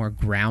her a more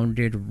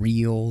grounded,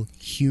 real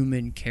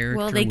human character.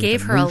 Well, they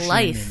gave her a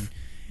life.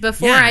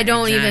 Before, Yeah, I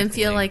don't even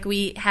exactly. feel like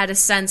we had a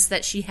sense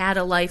that she had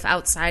a life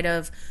outside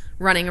of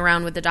running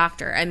around with the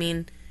doctor. I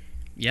mean,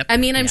 Yep.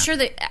 I'm Yeah. sure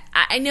that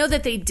I know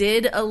that they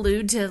did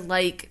allude to,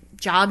 like,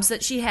 jobs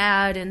that she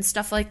had and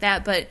stuff like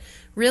that, but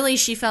really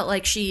she felt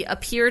like she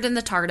appeared in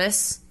the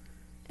TARDIS,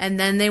 and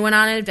then they went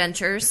on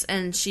adventures,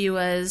 and she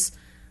was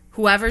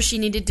whoever she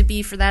needed to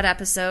be for that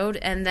episode,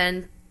 and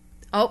then,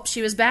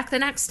 she was back the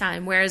next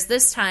time. Whereas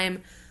this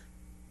time,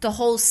 the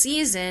whole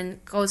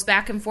season goes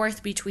back and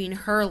forth between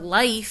her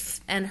life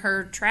and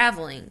her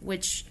traveling,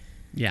 which,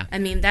 Yeah. I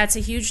mean, that's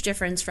a huge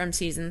difference from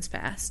seasons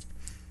past.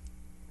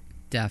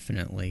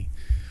 Definitely.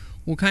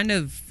 Well, kind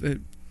of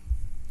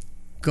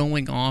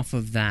going off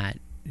of that,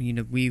 you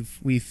know,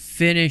 we've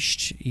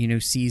finished, you know,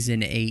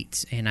 season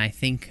 8, and I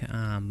think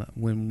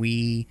when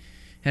we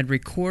had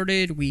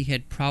recorded, we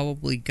had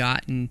probably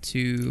gotten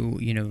to,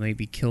 you know,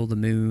 maybe Kill the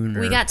Moon.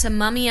 We got to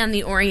Mummy on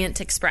the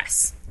Orient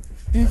Express.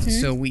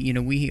 So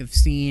we have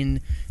seen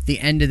the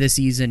end of the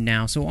season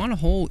now. So on a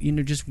whole, you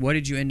know, just what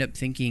did you end up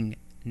thinking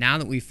now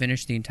that we've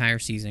finished the entire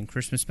season,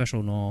 Christmas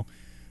special and all?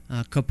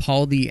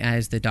 Capaldi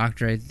as the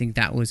Doctor, I think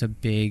that was a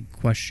big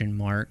question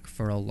mark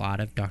for a lot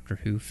of Doctor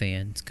Who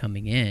fans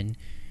coming in.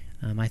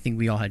 I think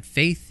we all had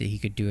faith that he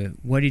could do it.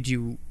 What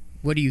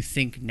do you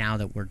think now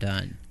that we're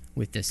done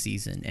with this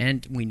season?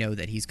 And we know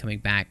that he's coming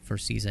back for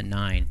season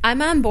 9.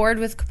 I'm on board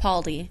with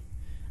Capaldi.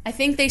 I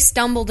think they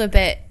stumbled a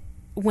bit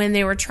when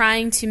they were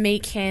trying to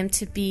make him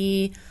to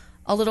be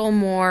a little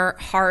more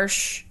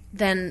harsh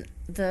than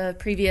the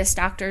previous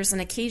Doctors,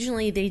 and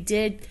occasionally they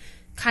did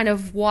kind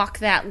of walk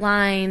that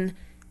line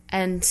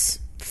and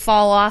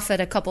fall off it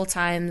a couple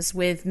times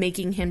with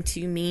making him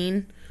too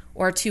mean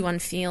or too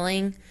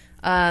unfeeling.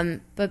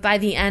 But by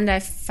the end, I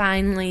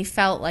finally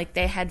felt like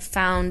they had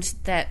found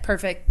that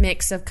perfect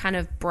mix of kind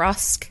of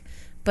brusque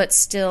but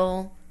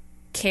still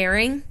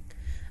caring.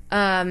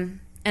 And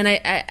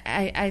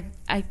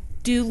I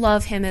do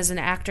love him as an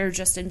actor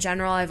just in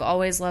general. I've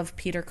always loved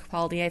Peter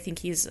Capaldi. I think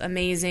he's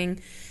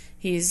amazing.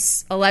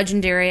 He's a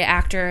legendary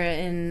actor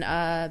in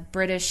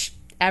British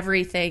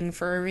everything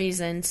for a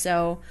reason.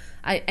 So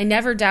I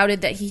never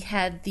doubted that he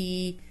had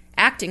the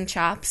acting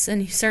chops,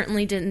 and he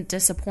certainly didn't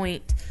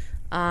disappoint.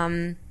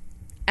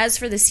 As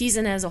for the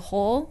season as a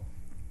whole,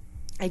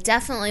 I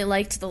definitely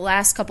liked the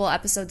last couple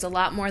episodes a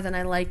lot more than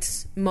I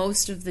liked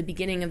most of the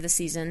beginning of the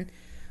season.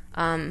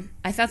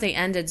 I thought they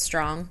ended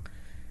strong.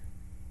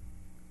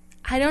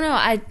 I don't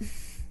know.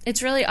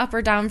 It's really up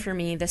or down for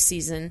me this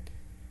season.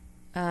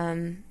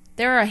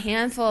 There are a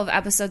handful of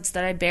episodes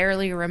that I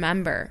barely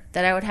remember,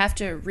 that I would have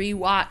to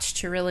rewatch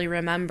to really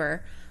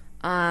remember.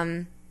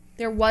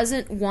 There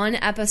wasn't one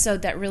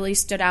episode that really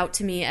stood out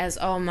to me as,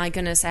 oh my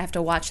goodness, I have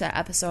to watch that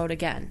episode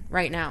again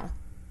right now.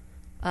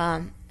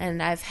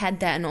 And I've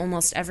had that in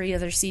almost every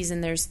other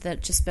season. There's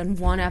just been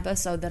one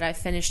episode that I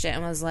finished it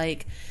and was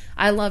like,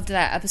 I loved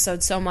that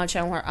episode so much,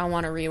 I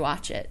want to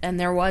rewatch it. And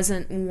there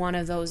wasn't one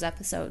of those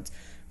episodes.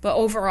 But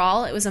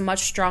overall, it was a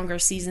much stronger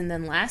season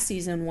than last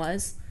season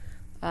was.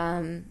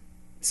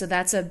 So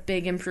that's a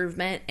big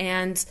improvement.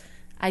 And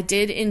I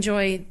did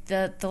enjoy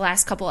the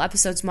last couple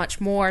episodes much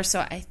more,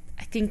 so I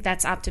think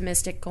that's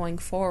optimistic going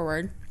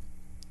forward.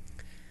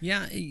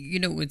 Yeah, you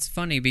know, it's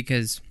funny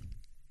because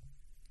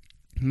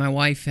my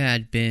wife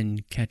had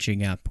been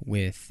catching up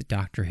with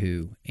Doctor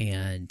Who,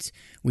 and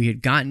we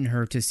had gotten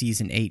her to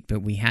season 8,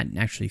 but we hadn't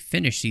actually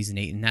finished season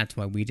 8, and that's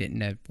why we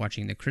didn't end up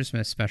watching the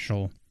Christmas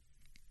special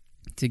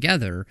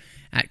together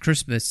at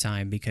Christmas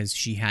time, because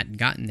she hadn't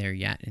gotten there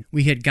yet. And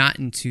we had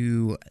gotten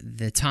to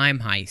the time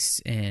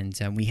heist, and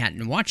we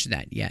hadn't watched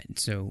that yet.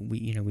 So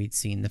we'd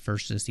seen the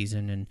first of the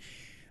season, and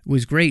it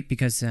was great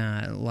because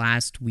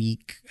last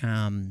week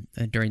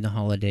during the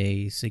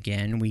holidays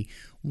again, we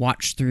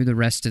watched through the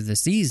rest of the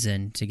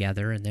season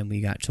together, and then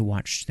we got to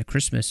watch the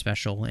Christmas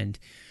special. And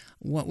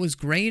what was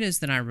great is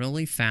that I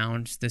really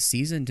found the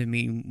season to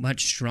be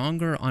much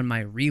stronger on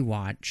my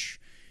rewatch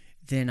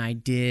than I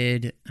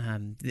did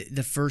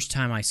the first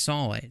time I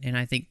saw it. And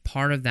I think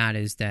part of that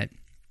is that,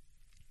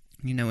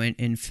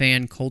 in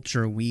fan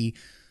culture, we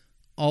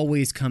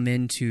always come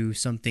into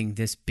something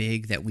this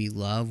big that we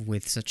love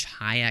with such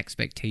high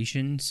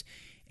expectations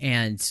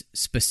and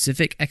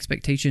specific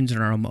expectations in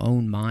our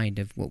own mind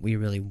of what we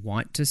really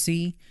want to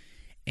see.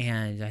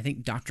 And I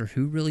think Doctor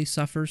Who really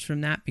suffers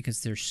from that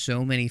because there's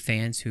so many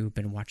fans who've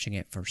been watching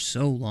it for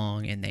so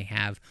long, and they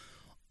have,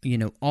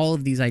 all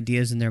of these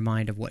ideas in their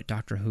mind of what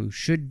Doctor Who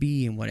should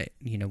be and what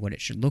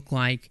it should look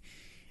like.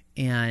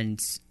 And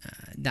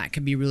that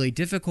can be really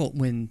difficult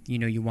when,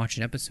 you watch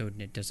an episode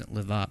and it doesn't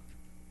live up.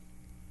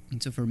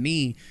 And so for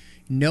me,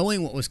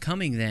 knowing what was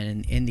coming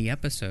then in the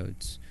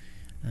episodes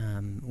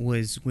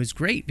was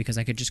great, because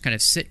I could just kind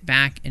of sit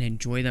back and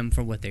enjoy them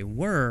for what they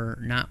were,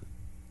 not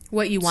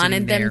what you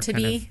wanted them to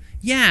be.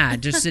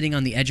 Just sitting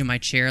on the edge of my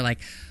chair like,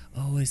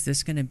 oh, is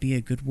this going to be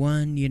a good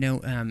one?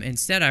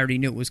 Instead, I already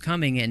knew it was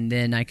coming, and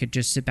then I could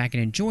just sit back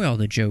and enjoy all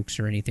the jokes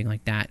or anything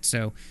like that.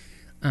 So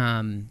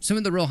some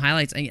of the real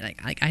highlights,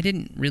 I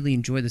didn't really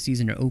enjoy the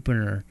season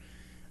opener,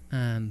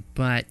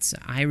 but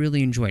I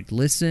really enjoyed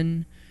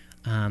Listen.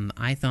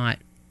 I thought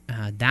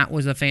that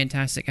was a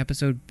fantastic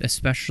episode,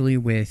 especially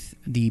with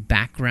the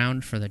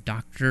background for the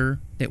Doctor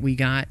that we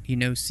got,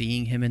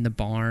 seeing him in the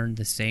barn,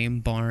 the same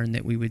barn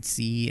that we would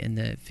see in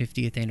the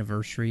 50th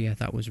anniversary. I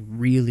thought was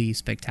really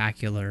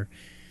spectacular.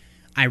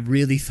 I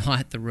really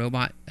thought the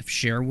robot of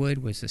Sherwood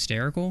was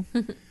hysterical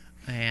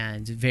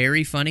and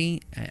very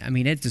funny. I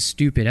mean, it's a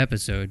stupid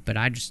episode, but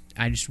I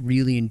just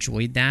really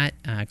enjoyed that.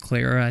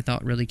 Clara, I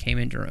thought, really came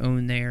into her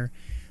own there.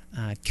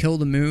 Kill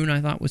the Moon,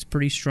 I thought, was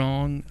pretty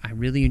strong. I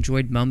really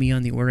enjoyed Mummy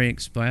on the Orient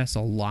Express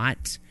a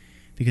lot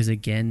because,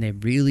 again, they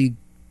really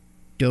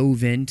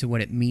dove into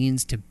what it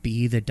means to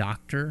be the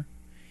Doctor.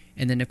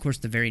 And then, of course,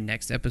 the very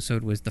next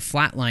episode was the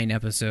Flatline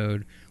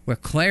episode where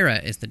Clara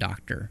is the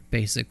Doctor,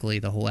 basically,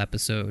 the whole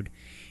episode.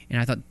 And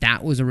I thought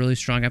that was a really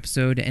strong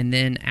episode. And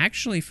then,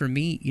 actually, for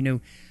me,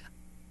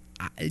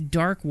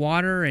 Dark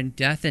Water and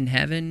Death in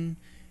Heaven,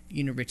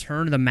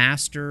 Return of the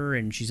Master,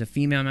 and she's a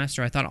female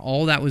master. I thought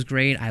all that was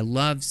great. I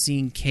love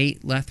seeing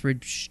Kate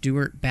Lethbridge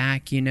Stewart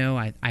back.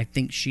 I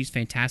think she's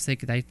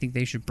fantastic. I think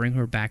they should bring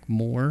her back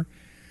more.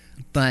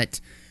 But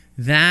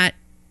that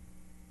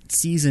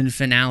season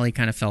finale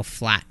kind of fell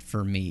flat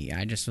for me.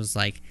 I just was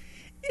like,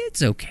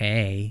 it's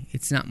okay.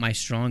 It's not my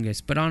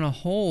strongest. But on a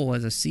whole,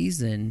 as a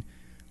season,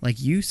 like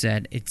you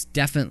said, it's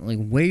definitely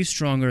way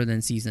stronger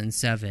than season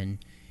 7.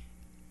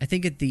 I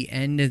think at the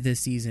end of the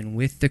season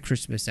with the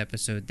Christmas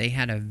episode, they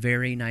had a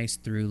very nice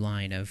through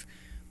line of,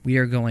 we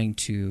are going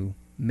to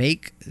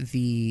make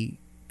the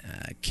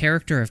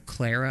character of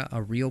Clara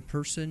a real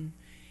person,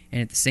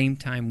 and at the same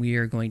time we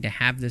are going to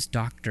have this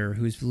Doctor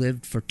who's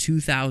lived for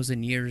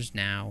 2,000 years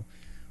now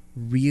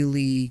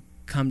really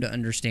come to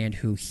understand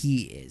who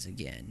he is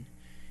again.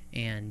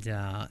 And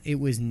it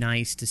was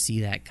nice to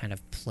see that kind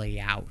of play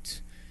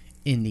out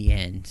in the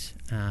end.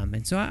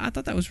 And so I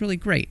thought that was really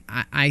great.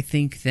 I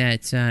think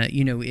that,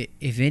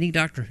 if any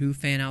Doctor Who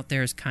fan out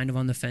there is kind of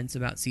on the fence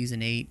about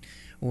Season 8,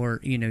 or,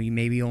 you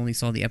maybe only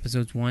saw the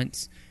episodes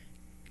once,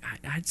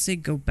 I'd say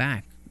go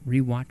back,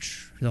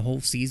 rewatch the whole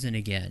season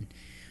again,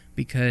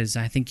 because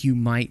I think you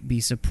might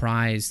be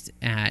surprised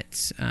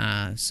at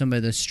some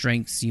of the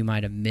strengths you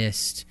might have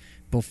missed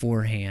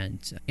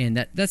beforehand.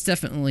 And that's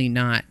definitely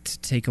not to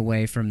take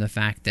away from the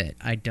fact that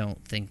I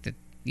don't think that,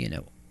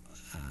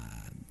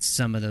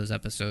 some of those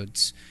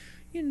episodes,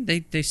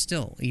 they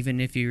still, even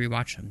if you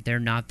rewatch them, they're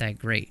not that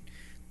great.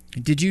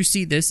 Did you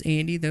see this,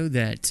 Andy, though,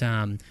 that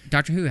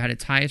Doctor Who had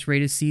its highest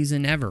rated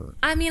season ever?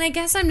 I mean, I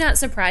guess I'm not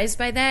surprised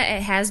by that.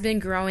 It has been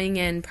growing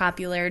in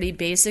popularity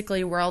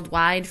basically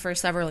worldwide for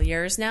several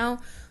years now.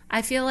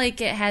 I feel like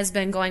it has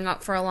been going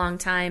up for a long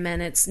time,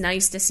 and it's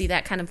nice to see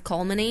that kind of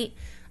culminate.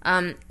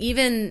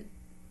 Even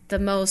the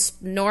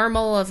most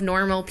normal of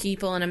normal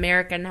people in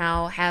America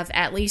now have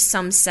at least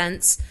some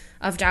sense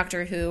of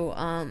Doctor Who.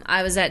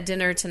 I was at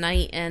dinner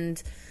tonight,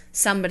 and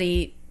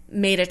somebody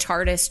made a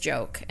TARDIS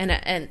joke, and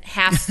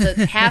half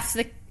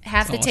the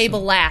awesome.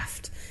 table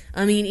laughed.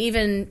 I mean,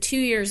 even 2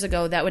 years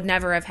ago, that would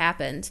never have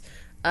happened.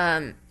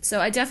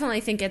 So I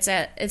definitely think it's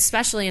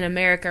especially in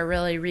America,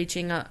 really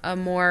reaching a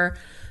more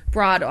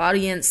broad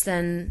audience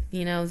than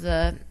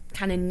the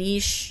kind of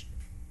niche,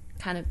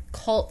 kind of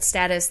cult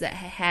status that it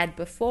had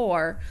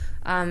before.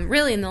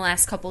 Really, in the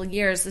last couple of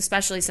years,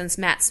 especially since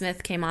Matt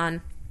Smith came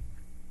on.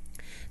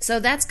 So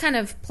that's kind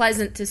of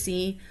pleasant to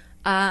see.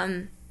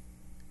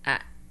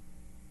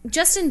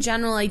 Just in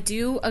general, I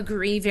do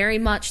agree very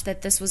much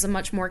that this was a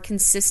much more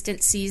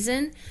consistent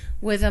season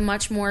with a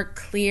much more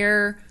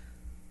clear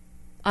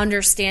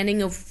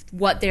understanding of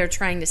what they're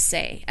trying to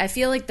say. I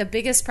feel like the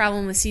biggest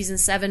problem with season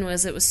 7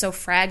 was it was so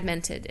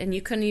fragmented, and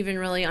you couldn't even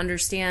really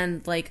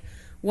understand, like,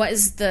 what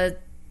is the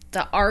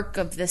arc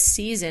of this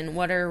season?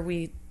 What are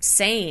we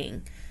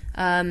saying?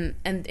 And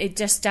it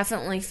just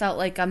definitely felt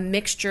like a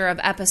mixture of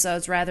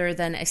episodes rather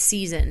than a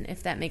season,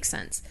 if that makes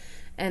sense.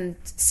 And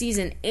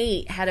season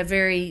 8 had a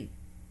very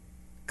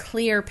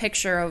clear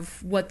picture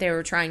of what they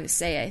were trying to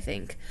say, I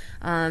think.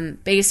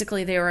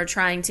 Basically, they were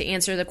trying to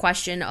answer the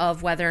question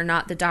of whether or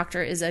not the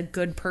Doctor is a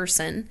good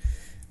person,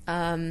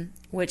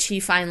 which he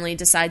finally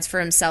decides for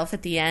himself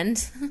at the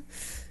end.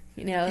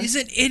 He's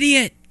an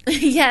idiot.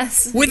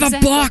 Yes. With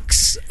exactly. a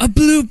box. A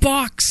blue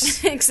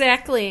box.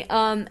 Exactly.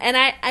 And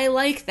I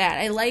like that.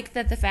 I like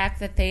that the fact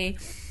that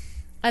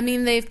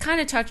they've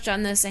kind of touched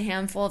on this a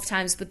handful of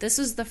times, but this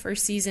was the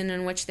first season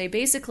in which they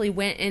basically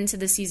went into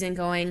the season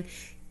going,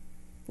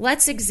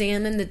 let's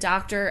examine the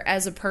Doctor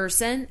as a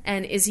person,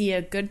 and is he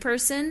a good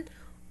person?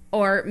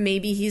 Or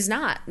maybe he's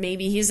not.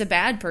 Maybe he's a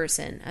bad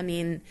person. I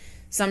mean,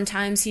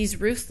 sometimes he's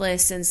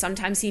ruthless, and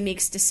sometimes he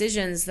makes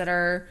decisions that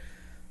are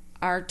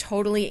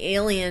totally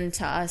alien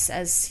to us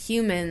as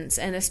humans,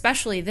 and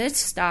especially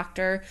this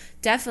Doctor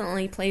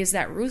definitely plays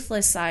that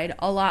ruthless side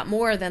a lot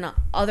more than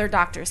other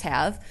Doctors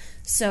have.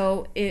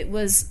 So it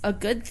was a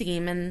good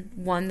theme, and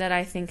one that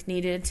I think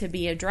needed to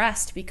be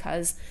addressed,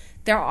 because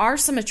there are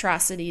some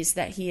atrocities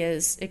that he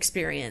has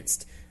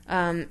experienced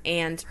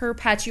and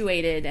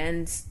perpetuated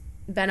and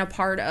been a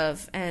part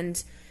of.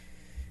 And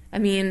I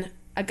mean,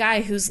 a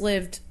guy who's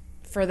lived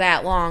for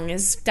that long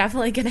is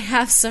definitely going to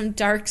have some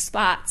dark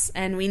spots,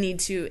 and we need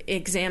to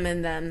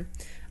examine them.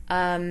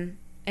 And,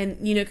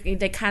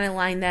 they kind of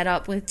line that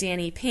up with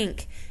Danny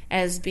Pink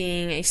as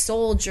being a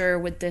soldier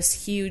with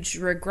this huge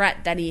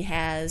regret that he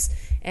has.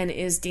 And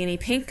is Danny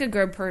Pink a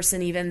good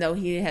person even though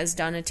he has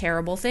done a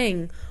terrible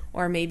thing,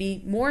 or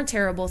maybe more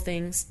terrible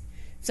things?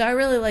 So I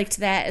really liked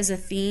that as a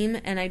theme,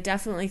 and I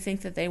definitely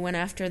think that they went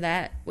after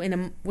that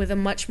with a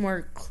much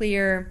more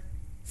clear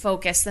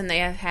focus than they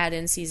have had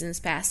in seasons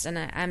past, and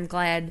I'm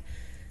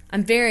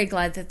very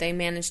glad that they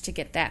managed to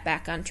get that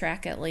back on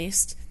track at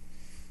least.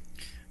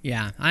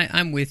 Yeah,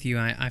 I'm with you.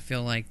 I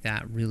feel like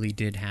that really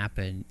did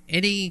happen.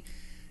 Any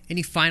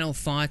final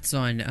thoughts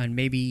on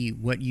maybe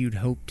what you'd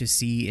hope to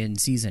see in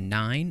season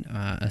 9?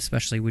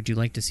 Especially, would you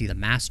like to see the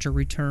Master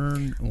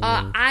return?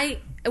 Or...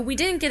 We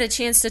didn't get a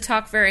chance to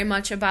talk very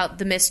much about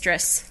the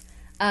Mistress,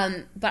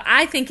 but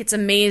I think it's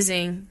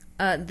amazing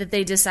that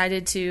they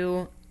decided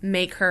to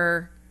make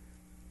her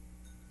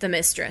the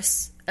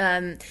Mistress.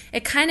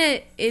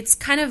 It's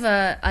kind of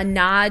a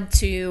nod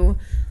to,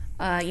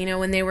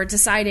 when they were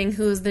deciding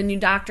who the new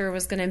Doctor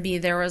was going to be.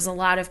 There was a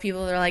lot of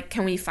people that were like,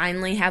 "Can we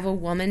finally have a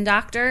woman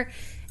Doctor?"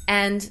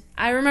 And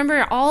I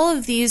remember all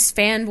of these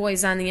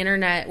fanboys on the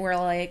internet were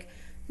like,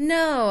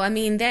 "No, I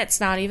mean, that's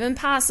not even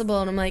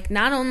possible." And I'm like,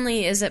 not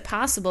only is it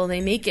possible,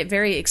 they make it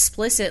very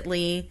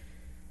explicitly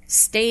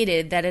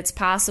stated that it's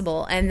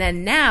possible. And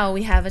then now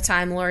we have a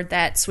Time Lord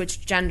that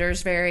switched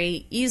genders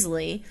very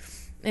easily.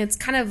 It's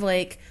kind of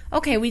like,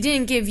 okay, we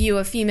didn't give you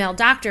a female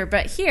Doctor,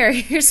 but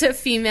here's a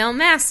female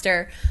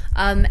Master.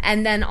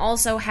 And then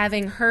also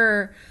having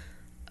her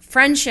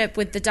friendship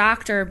with the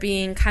Doctor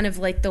being kind of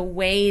like the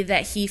way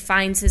that he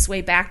finds his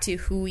way back to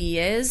who he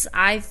is.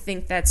 I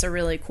think that's a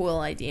really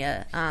cool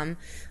idea.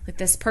 Like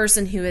this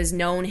person who has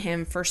known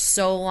him for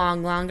so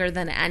long, longer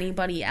than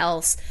anybody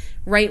else,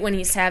 right when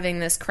he's having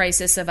this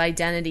crisis of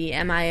identity,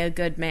 am I a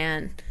good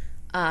man?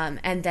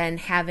 And then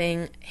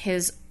having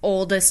his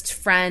oldest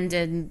friend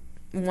and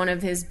one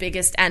of his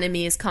biggest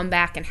enemies come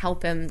back and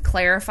help him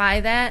clarify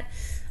that.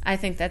 I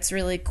think that's a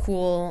really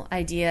cool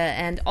idea.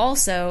 And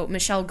also,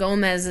 Michelle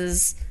Gomez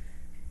is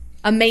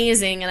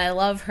amazing, and I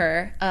love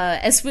her.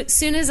 As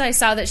soon as I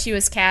saw that she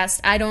was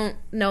cast, I don't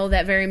know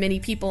that very many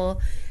people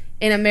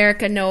in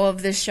America know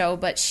of this show,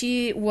 but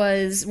she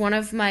was one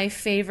of my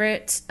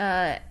favorite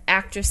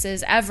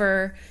actresses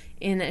ever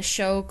in a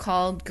show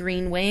called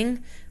Green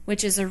Wing,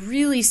 which is a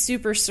really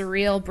super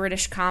surreal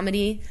British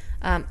comedy.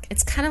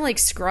 It's kind of like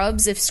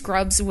Scrubs, if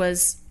Scrubs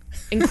was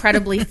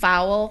incredibly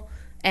foul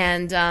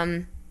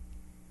and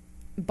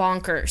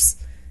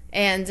bonkers.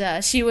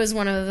 And she was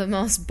one of the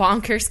most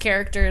bonkers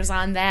characters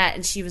on that,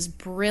 and she was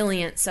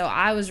brilliant. So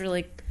I was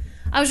really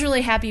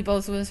happy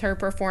both with her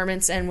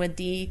performance and with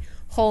the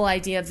whole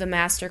idea of the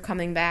Master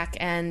coming back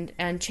and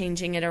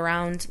changing it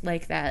around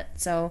like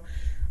that. So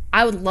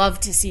I would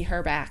love to see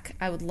her back.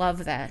 I would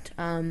love that.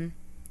 And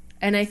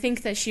I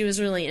think that she was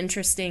really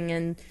interesting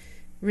and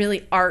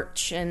really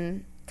arch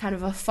and kind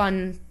of a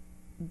fun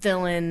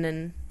villain,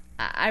 and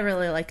I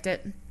really liked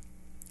it.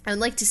 I would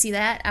like to see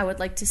that. I would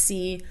like to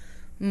see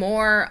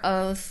more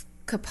of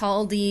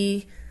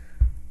Capaldi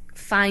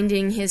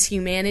finding his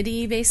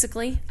humanity,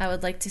 basically. I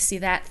would like to see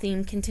that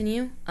theme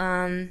continue.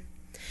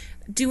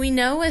 Do we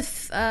know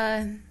if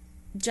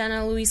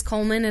Jenna Louise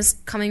Coleman is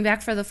coming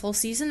back for the full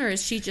season, or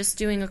is she just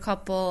doing a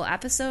couple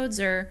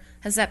episodes, or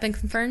has that been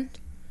confirmed?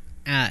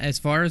 As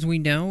far as we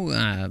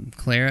know,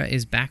 Clara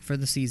is back for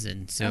the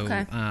season, so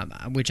okay.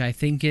 Which I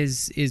think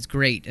is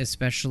great,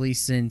 especially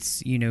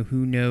since,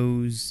 who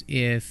knows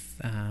if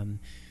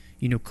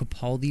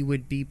Capaldi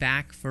would be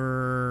back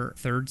for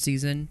third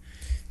season.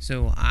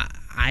 So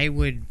I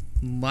would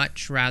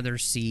much rather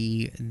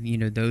see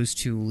those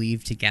two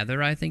leave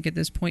together, I think, at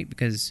this point,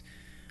 because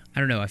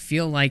I don't know, I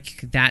feel like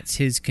that's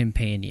his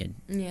companion.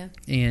 Yeah.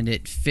 And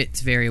it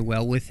fits very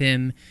well with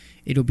him.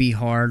 It'll be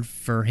hard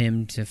for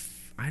him to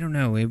I don't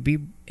know.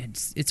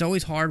 It's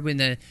always hard when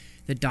the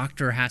the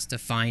Doctor has to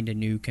find a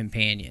new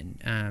companion.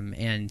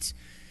 And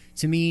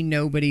to me,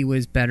 nobody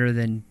was better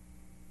than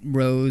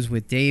Rose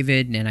with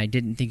David, and I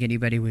didn't think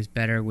anybody was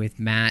better with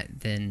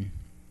Matt than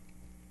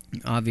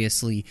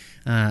obviously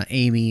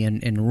Amy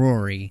and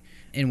Rory.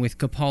 And with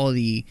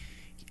Capaldi,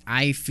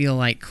 I feel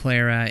like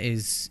Clara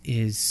is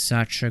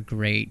such a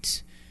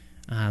great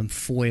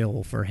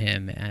foil for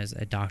him as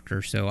a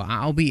Doctor. So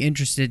I'll be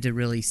interested to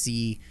really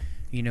see,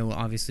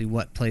 obviously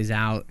what plays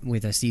out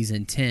with a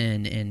season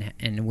 10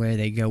 and where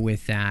they go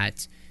with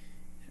that.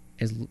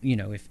 As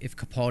if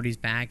Capaldi's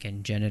back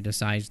and Jenna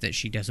decides that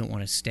she doesn't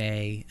want to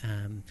stay,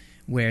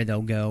 where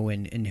they'll go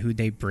and who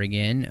they bring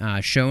in.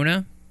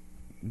 Shona,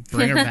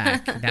 bring her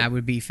back. That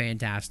would be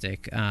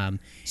fantastic.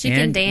 She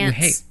can dance.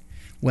 Hey,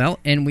 well,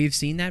 and we've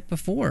seen that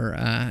before.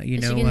 She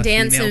can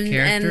dance,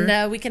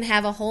 and we can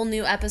have a whole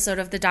new episode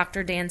of the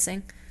Doctor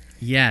dancing.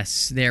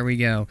 Yes, there we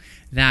go.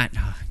 That,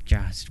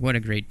 gosh, what a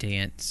great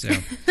dance. So,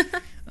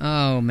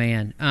 oh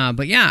man.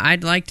 But yeah,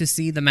 I'd like to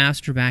see the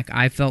Master back.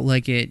 I felt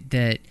like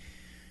that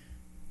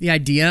the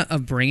idea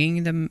of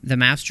bringing the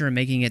Master and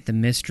making it the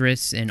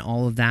Mistress and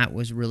all of that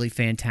was really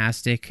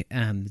fantastic.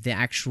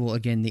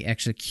 The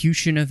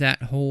execution of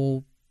that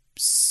whole,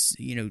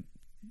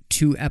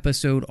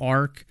 2-episode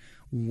arc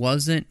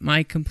wasn't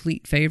my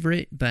complete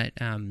favorite, but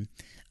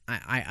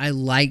I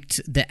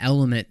liked the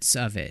elements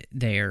of it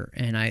there,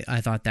 and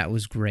I thought that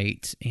was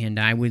great. And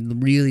I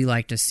would really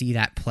like to see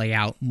that play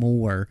out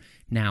more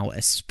now,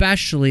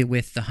 especially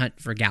with the hunt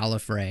for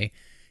Gallifrey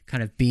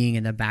kind of being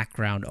in the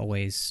background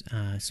always.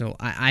 So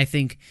I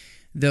think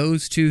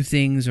those two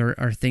things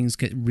are things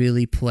that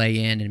really play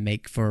in and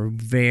make for a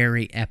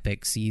very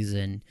epic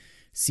season,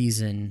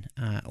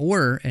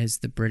 or as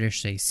the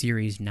British say,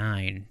 Series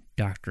 9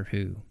 Doctor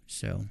Who.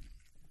 So,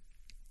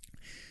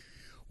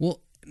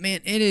 well,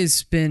 man, it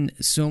has been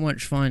so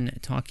much fun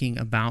talking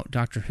about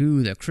Doctor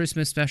Who, the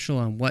Christmas special,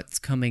 and what's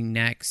coming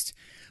next.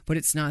 But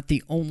it's not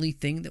the only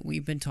thing that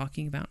we've been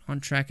talking about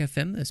on Trek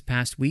FM this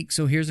past week,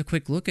 so here's a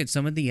quick look at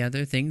some of the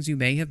other things you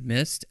may have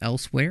missed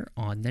elsewhere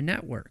on the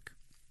network.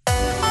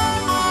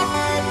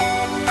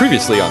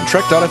 Previously on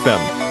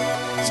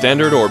Trek.fm,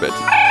 Standard Orbit.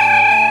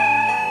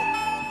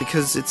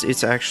 Because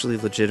it's actually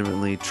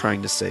legitimately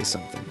trying to say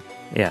something.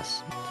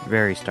 Yes,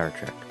 very Star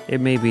Trek.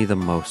 It may be the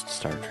most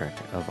Star Trek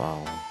of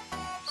all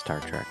Star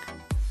Trek.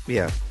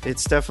 Yeah,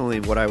 it's definitely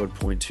what I would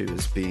point to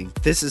as being,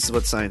 this is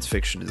what science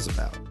fiction is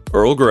about.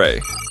 Earl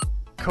Grey.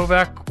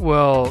 Kovac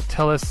will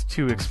tell us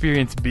to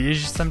experience Bij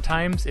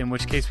sometimes, in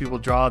which case we will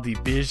draw the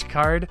Bij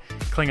card,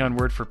 Klingon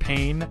word for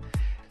pain.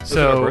 Is it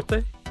our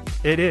birthday?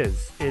 It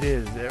is.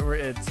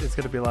 It's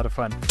going to be a lot of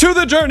fun. To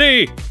the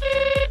journey!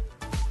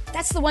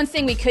 That's the one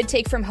thing we could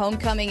take from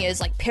Homecoming is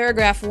like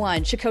paragraph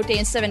 1, Chakotay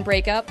and Seven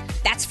break up.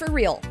 That's for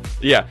real.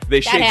 Yeah,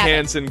 they shake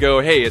hands and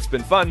go, hey, it's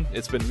been fun.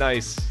 It's been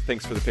nice.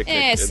 Thanks for the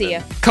picnic. See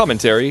ya.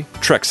 Commentary,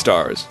 Trek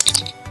Stars.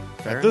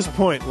 At this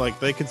point,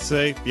 they could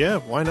say, yeah,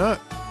 why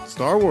not?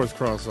 Star Wars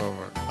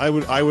crossover.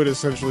 I would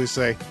essentially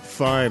say,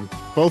 fine.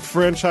 Both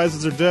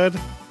franchises are dead.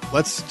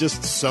 Let's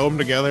just sew them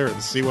together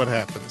and see what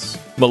happens.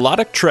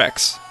 Melodic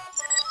Treks.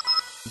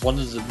 One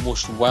of the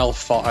most well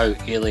thought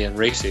out alien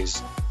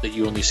races that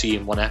you only see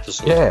in one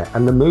episode. Yeah,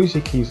 and the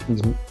music is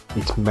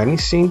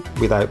menacing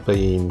without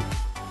being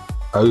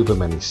over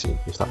menacing,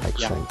 if that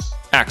makes sense.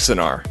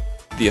 Axanar,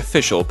 the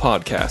official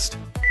podcast.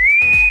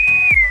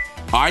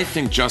 I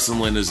think Justin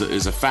Lin is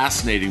a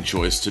fascinating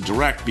choice to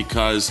direct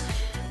because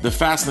the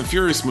Fast and the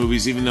Furious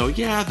movies, even though,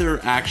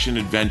 they're action,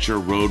 adventure,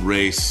 road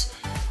race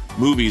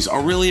movies,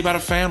 are really about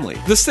a family.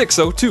 The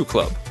 602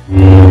 Club.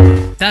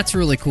 That's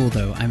really cool,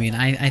 though. I mean,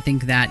 I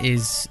think that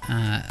is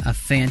a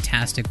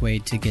fantastic way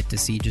to get to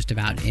see just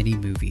about any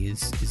movie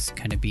is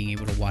kind of being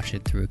able to watch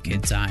it through a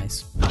kid's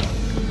eyes.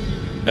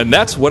 And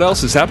that's what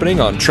else is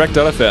happening on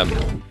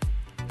Trek.fm.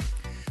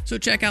 So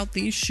check out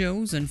these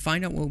shows and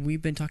find out what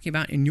we've been talking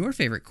about in your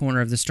favorite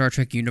corner of the Star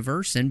Trek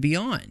universe and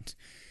beyond.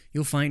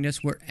 You'll find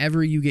us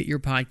wherever you get your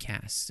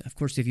podcasts. Of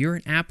course, if you're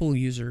an Apple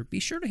user, be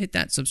sure to hit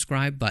that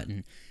subscribe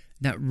button.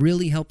 That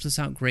really helps us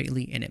out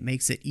greatly, and it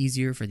makes it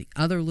easier for the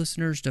other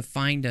listeners to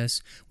find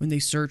us when they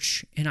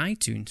search in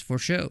iTunes for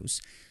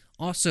shows.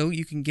 Also,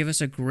 you can give us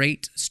a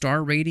great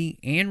star rating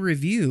and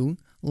review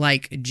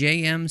like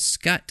JM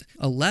Scott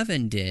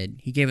 11 did.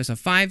 He gave us a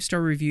 5-star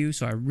review,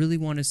 so I really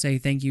want to say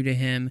thank you to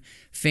him.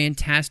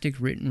 Fantastic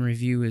written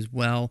review as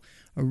well.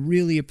 I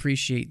really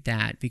appreciate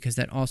that because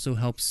that also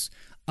helps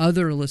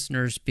other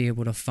listeners be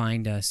able to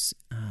find us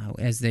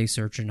as they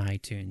search in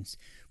iTunes.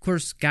 Of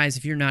course, guys,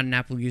 if you're not an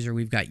Apple user,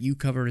 we've got you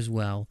covered as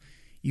well.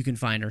 You can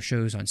find our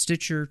shows on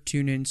Stitcher,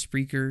 TuneIn,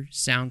 Spreaker,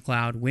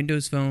 SoundCloud,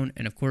 Windows Phone,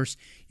 and of course,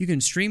 you can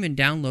stream and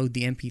download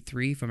the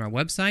MP3 from our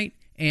website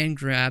and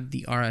grab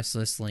the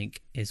RSS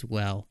link as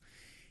well.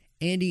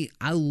 Andy,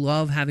 I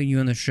love having you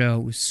on the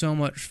show. It was so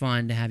much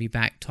fun to have you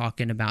back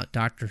talking about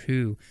Doctor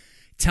Who.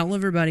 Tell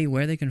everybody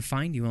where they can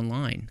find you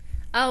online.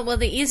 Oh, well,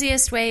 the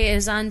easiest way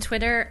is on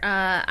Twitter.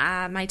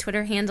 My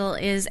Twitter handle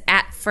is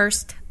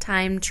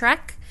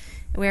 @FirstTimeTrek,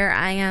 where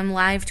I am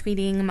live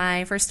tweeting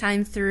my first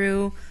time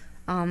through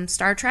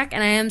Star Trek,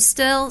 and I am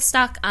still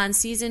stuck on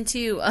season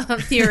 2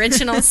 of the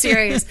original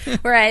series,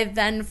 where I've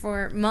been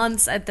for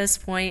months at this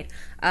point.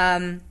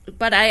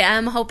 But I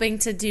am hoping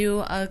to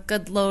do a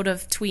good load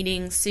of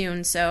tweeting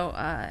soon, so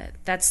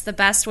that's the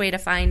best way to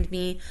find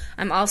me.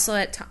 I'm also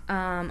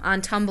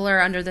on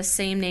Tumblr under the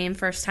same name,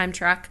 First Time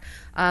Trek,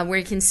 where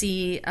you can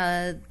see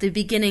the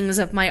beginnings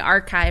of my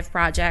archive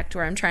project,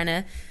 where I'm trying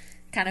to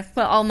kind of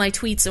put all my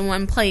tweets in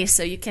one place,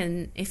 so you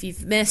can, if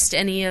you've missed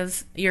any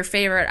of your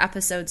favorite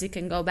episodes, you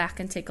can go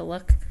back and take a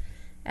look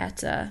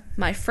at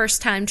my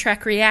First Time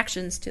Trek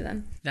reactions to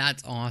them.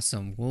 That's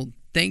awesome. Well,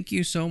 thank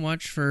you so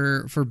much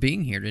for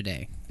being here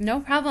today. No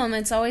problem.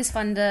 It's always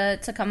fun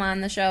to come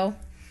on the show.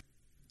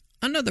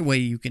 Another way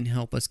you can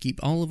help us keep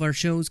all of our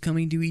shows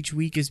coming to each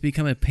week is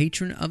become a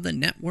patron of the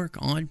network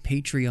on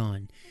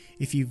Patreon.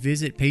 If you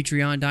visit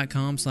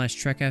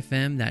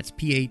patreon.com/trekfm, that's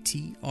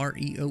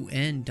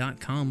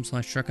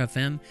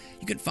patreon.com/trekfm,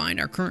 you can find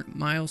our current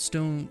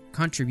milestone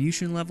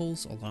contribution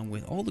levels along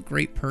with all the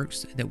great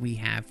perks that we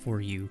have for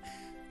you.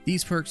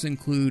 These perks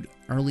include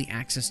early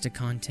access to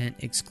content,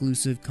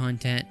 exclusive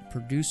content,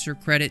 producer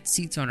credit,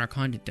 seats on our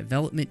content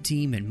development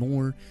team, and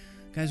more.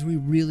 Guys, we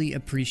really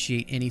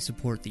appreciate any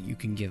support that you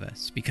can give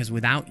us, because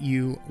without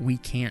you, we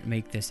can't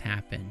make this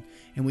happen,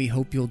 and we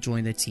hope you'll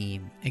join the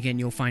team. Again,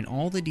 you'll find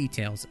all the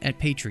details at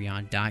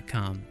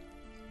patreon.com.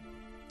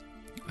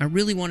 I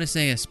really want to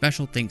say a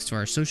special thanks to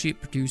our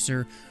associate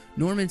producer,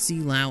 Norman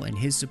C. Lau, and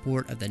his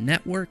support of the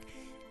network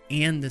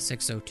and the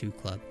 602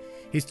 Club.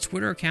 His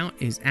Twitter account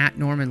is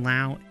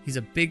 @NormanLau. He's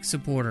a big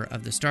supporter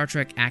of the Star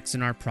Trek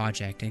Axanar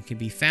project and can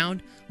be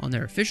found on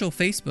their official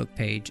Facebook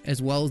page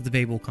as well as the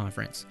Babel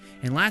Conference.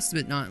 And last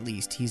but not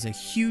least, he's a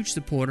huge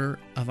supporter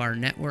of our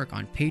network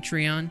on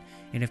Patreon,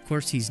 and of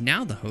course he's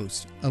now the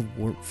host of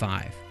Warp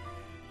 5.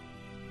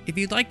 If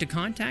you'd like to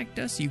contact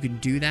us, you can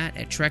do that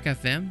at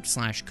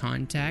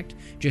trekfm/contact.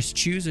 Just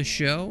choose a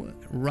show,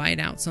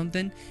 write out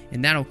something,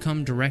 and that'll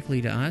come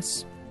directly to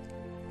us.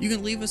 You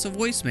can leave us a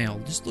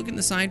voicemail. Just look in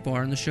the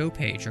sidebar on the show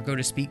page or go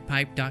to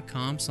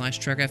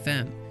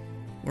speakpipe.com/trekfm.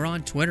 We're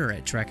on Twitter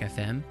at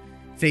trekfm,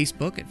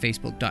 Facebook at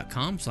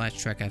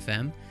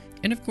facebook.com/trekfm,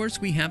 and of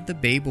course we have the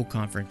Babel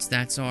Conference.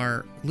 That's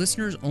our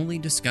listeners-only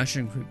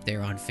discussion group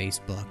there on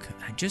Facebook.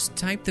 Just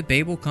type the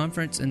Babel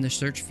Conference in the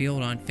search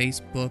field on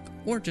Facebook,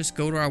 or just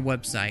go to our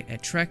website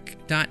at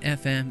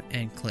trek.fm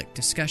and click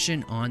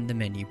discussion on the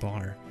menu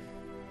bar.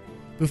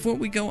 Before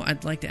we go,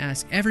 I'd like to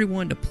ask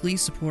everyone to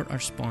please support our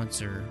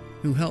sponsor,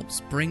 who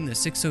helps bring the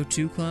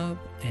 602 Club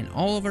and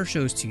all of our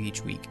shows to you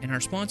each week. And our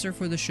sponsor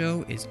for the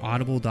show is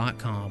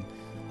Audible.com.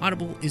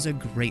 Audible is a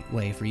great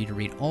way for you to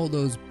read all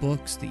those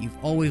books that you've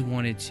always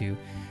wanted to,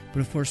 but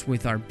of course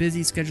with our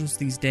busy schedules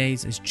these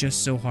days, it's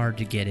just so hard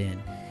to get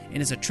in.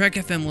 And as a Trek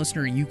FM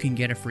listener, you can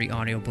get a free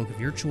audiobook of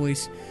your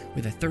choice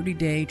with a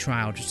 30-day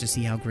trial just to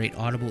see how great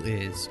Audible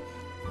is.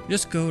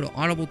 Just go to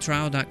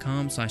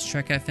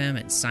audibletrial.com/trekfm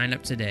and sign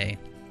up today.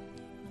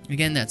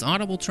 Again, that's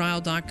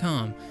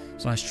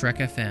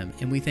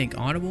audibletrial.com/trekfm, and we thank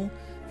Audible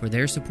for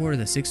their support of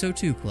the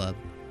 602 Club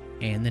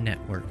and the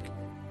network.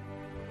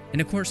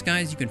 And of course,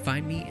 guys, you can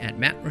find me at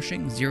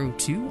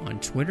MattRushing02 on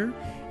Twitter.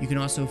 You can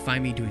also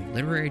find me doing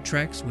Literary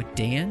Treks with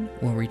Dan,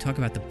 where we talk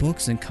about the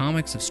books and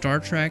comics of Star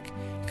Trek.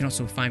 You can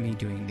also find me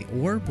doing The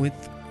Orb with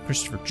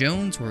Christopher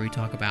Jones, where we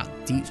talk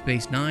about Deep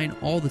Space Nine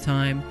all the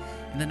time.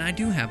 And then I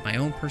do have my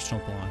own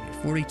personal blog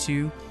at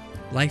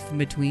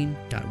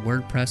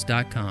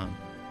 42lifeinbetween.wordpress.com.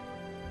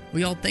 Well,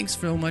 y'all, thanks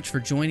so much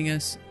for joining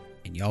us,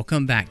 and y'all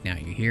come back now,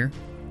 you hear?